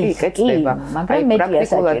დოზი კეთდება, მაგრამ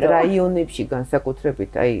პრაქტიკულად რაიონებში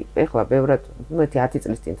განსაკუთრებით, აი, ეხლა ბევრად, 10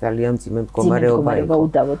 წლის წინ ძალიან მძიმე მდგომარეობა იყო.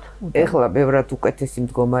 ეხლა ბევრად უკეთესი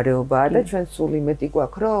მდგომარეობაა და ჩვენ სულ იმედი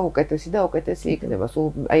გვაქვს, რომ უკეთესი და უკეთესი იქნება. სულ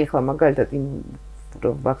აი ეხლა მაგალითად იმ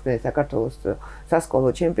ვახდე საქართველოს სასკოლო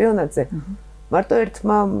ჩემპიონატზე მარტო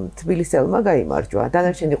ერთმა თბილისელმა გაიმარჯვა.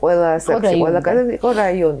 დანარჩენი ყველა ასაკში, ყველა კადეტი იყო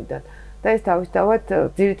რაიონიდან. და ეს თავისთავად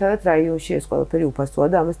ძირითადად რაიონში ეს ყველაფერი უფასოა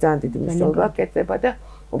და ამას ძალიან დიდი მნიშვნელობა აკეთება და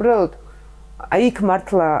უბრალოდ აი იქ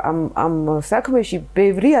მართლა ამ საქმეში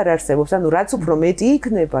ბევრი არ არსებობს. ანუ რაც უფრო მეტი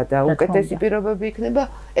იქნება და უკეთესი პირობები იქნება,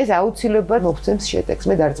 ეს აუცილებლად მოგცემს შედეგს.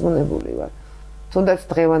 მე დარწმუნებული ვარ. თუნდაც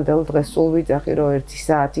დღევანდელ დღეს სულ ვიძახი, რომ 1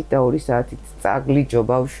 საათით და 2 საათით წაგლიჯო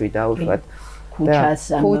ბავშვი და უშუალოდ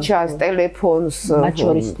ქუჩას, ტელეფონს,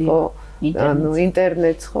 ანუ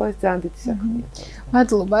ინტერნეტს, ხო, ეს ძალიან დიდი საქმეა.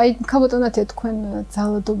 მადლობა. აი, ქაბოტონათია თქვენ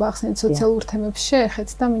ძალადობა ახსენეთ სოციალურ თემებს შეეხეთ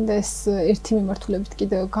და მინდა ეს ერთი მიმართულებით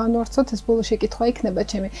კიდევ განვარცხოთ, ეს ბოლო შეკითხვა იქნება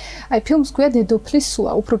ჩემი. აი, ფილმს ქვია დედოფლის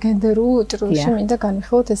სვლა, უფრო გენდერულ ჭრილში მინდა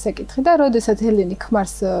განვიხილოთ ეს საკითხი და როდესაც ელენი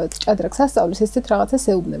ქმარს ჭადრაკს ასწავლის, ესეთ რაღაცას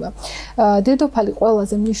ეუბნება. დედოფალი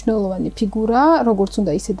ყველაზე მნიშვნელოვანი ფიგურაა, როგორც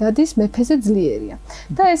უნდა ისე დადის, მეფეზე ძლიერია.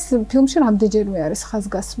 და ეს ფილმში რამდენჯერმე არის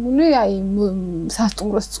ხაზგასმული, აი,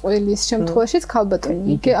 სასტუმროს წყვილის შემთხვევაშიც ქალბატონი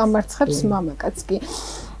იგი ამარცხებს მამაკაცს კი.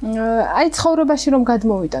 აი ცხოვრებაში რომ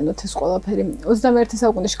გადმოვიტანოთ ეს ყველაფერი 21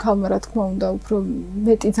 საუკუნეში ქალმა რა თქმა უნდა უფრო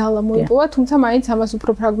მეტი ძალა მოიპოვა, თუმცა მაინც ამას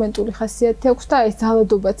უფრო ფრაგმენტული ხასიათი აქვს და ეს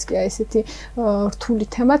ძალადობაც კი ესეთი რთული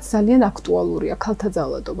თემაც ძალიან აქტუალურია, ქალთა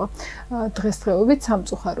ძალადობა. დღესდღეობით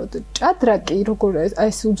სამწუხაროდ ჭადრაკი როგორ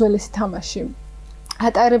ეს უძველესი თამაში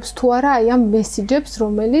ატარებს თუ არა აი ამ მესიჯებს,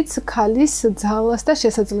 რომელიც ქალის ძალას და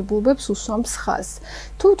შესაძლებლობებს უსვამს ხაზს.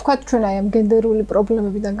 თუ თქვათ ჩვენ აი ამ გენდერული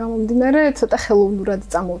პრობლემებიდან გამომდინარე, ცოტა ხელოვნურად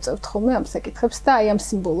წამოვწევთ ხოლმე ამ საკითხებს და აი ამ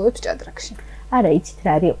სიმბოლოებს ჭადრაკში. არა, იცით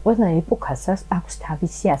რა არის, ყველა ეპოქას აქვს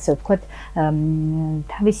თავისი, ასე ვთქვათ,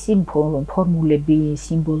 თავისი ფორმულები,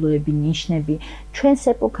 სიმბოლოები, ნიშნები ჩვენს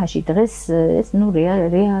ეპოქაში დღეს ეს ნუ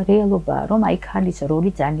რეალობაა, რომ აი ქალის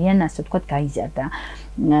როლი ძალიან ასე ვთქვათ გაიზარდა.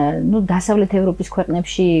 ნუ დასავლეთ ევროპის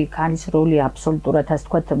ქვეყნებში ქალის როლი აბსოლუტურად ასე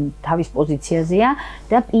ვთქვათ თავის პოზიციაზეა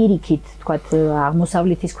და პირიქით ვთქვათ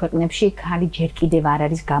აღმოსავლეთის ქვეყნებში ქალი ჯერ კიდევ არ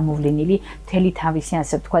არის გამოვლენილი მთელი თავისი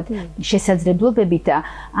ასე ვთქვათ შესაძლებლობებით და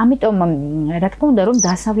ამიტომ რა თქმა უნდა რომ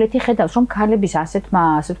დასავლეთი ხედავს რომ ქალების ასეთმა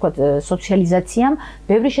ასე ვთქვათ სოციალიზაციამ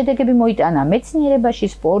ბევრი შედეგები მოიტანა მეცნიერებაში,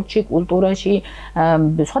 სპორტში, კულტურაში,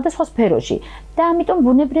 სხვადასხვა სფეროში. და ამიტომ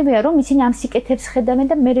ბუნებრივია რომ ისინი ამ სიკეთებს ხედავენ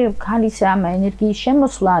და მე ქალის ამ ენერგიის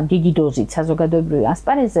შემოსვლა დიდი დოზით საზოგადოებრივ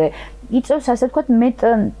ასპარეზზე იწევს ასე ვთქვათ მეტ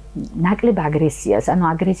ნაკლებ აგრესიას, ანუ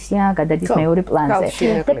აგრესია გადადის მეორე პლანზე.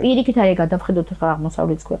 და პირიქით არის გადავხედოთ ხა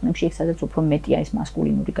აღმოსავლეთის ქვეყნებში, სადაც უფრო მეტია ეს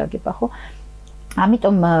მასკულინური გაგება, ხო?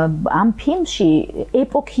 ამიტომ ამ ფილმში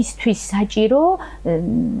ეპოქისთვის საჭირო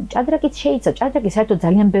ჭადრაკიც შეიცავს. ჭადრაკი საერთოდ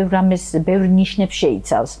ძალიან ბევრ ნიშნებს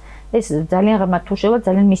შეიცავს. ეს ძალიან ღრმა თუ შევა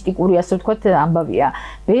ძალიან მისტიკური ასე ვთქვათ ამბავია.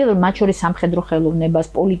 ბევრ მათ შორის სამხედრო ხელოვნებას,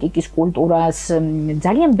 პოლიტიკის კულტურას,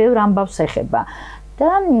 ძალიან ბევრ ამბავს ეხება.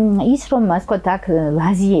 და ის რომ ასე ვთქვათ აქ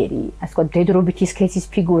ლაზიერი, ასე ვთქვათ დედრობითი სქესის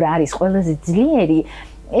ფიგურა არის ყველაზე ძლიერი,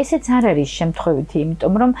 ესეც არ არის შემთხვევითი,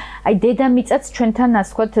 იმიტომ რომ აი დედამიწაც ჩვენთან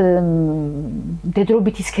ასე ვთქვათ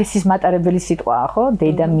დედრობითი სქესის მატარებელი სიტყვაა, ხო?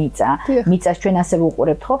 დედამიწა. მიწას ჩვენ ასე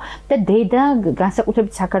ვუყურებთ, ხო? და დედა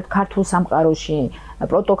განსაკუთრებით ქართულ სამყაროში,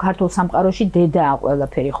 პროტოქართულ სამყაროში დედაა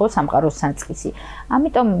ყველაფერი, ხო? სამყაროს საწყისი.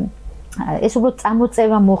 ამიტომ ეს უბრალოდ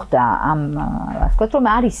წამოწევა მოხდა ამ ასე ვთქვათ რომ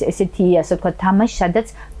არის ესეთი ასე ვთქვათ თამაში, სადაც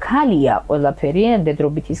ქალია ყველაფერი,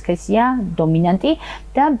 დედრობითი სქესია დომინანტი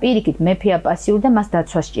და პირიქით მეფეა პასიური და მას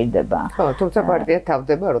დაცვა სჭირდება. ხო, თუმცა პარტია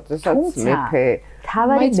თავდება, როდესაც მეფე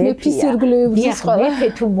თავარი მეფის ირგვლივ მეფე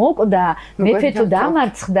თუ მოკვდა, მეფე თუ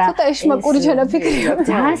დამარცხდა. ცოტა ეშმაკური ჩანაფიქრია.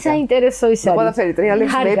 ძალიან საინტერესო ის არის. ყველაფერი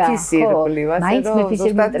ტრიალებს მეფის ირგვლივ, ასე რომ მეფის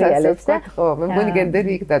ირგვლივ ტრიალებს და ხო, მე მგონი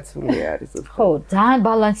გენდერი იქ დაცული არის. ხო, ძალიან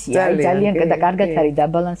ბალანსია, ძალიან კარგად არის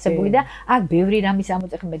დაბალანსებული და აქ ბევრი რამის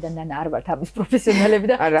ამოწეხი მე და ნანა არ ვართ ამის პროფესიონალები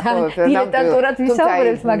და დილეტანტურად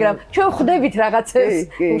ვისაუბრებთ, მაგრამ ჩვენ ხვდებით რაღაცებს,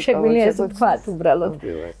 შეგვიძლია ეს ვთქვათ უბრალოდ.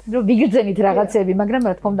 რომ ვიგრძენით რაღაცები, მაგრამ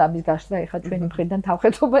რა თქმა უნდა ამის გაშლა ეხა ჩვენი მხრიდან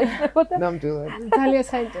თავხედობა იქნებოდა. ნამდვილად. ძალიან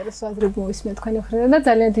საინტერესო აზრები მოვისმენთ თქვენი მხრიდან და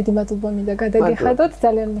ძალიან დიდი მადლობა მინდა გადაგიხადოთ.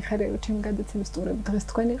 ძალიან მიხარია რომ ჩემი გადაცემის სტუმრები დღეს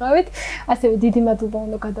თქვენ იყავით. ასევე დიდი მადლობა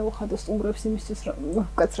უნდა გადავუხადოთ სტუმრებს იმისთვის რომ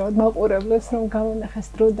უკაცრავად მაყურებლებს რომ გამონახეს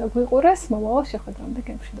დრო და გვიყურეს. მომავალ შეხვედრამდე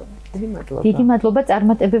გემშვიდობებით. დიდი მადლობა. დიდი მადლობა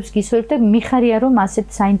წარმატებებს გისურვებთ და მიხარია რომ ასეთ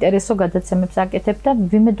საინტერესო გადაცემებს აკეთებთ და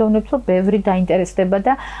ვიმედოვნებთ რომ ბევრი დაინტერესდება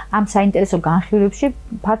და ამ საინტერესო განხილვებში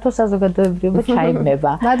ფართო საზოგადოებრივობა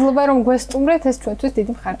ჩაიგნება. მადლობა რომ გვესტუმრეთ, ეს ჩვენთვის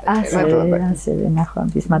დიდი მხარდაჭერაა. ასევე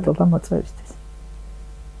ნახვამდის მადლობა მოწვევისთვის.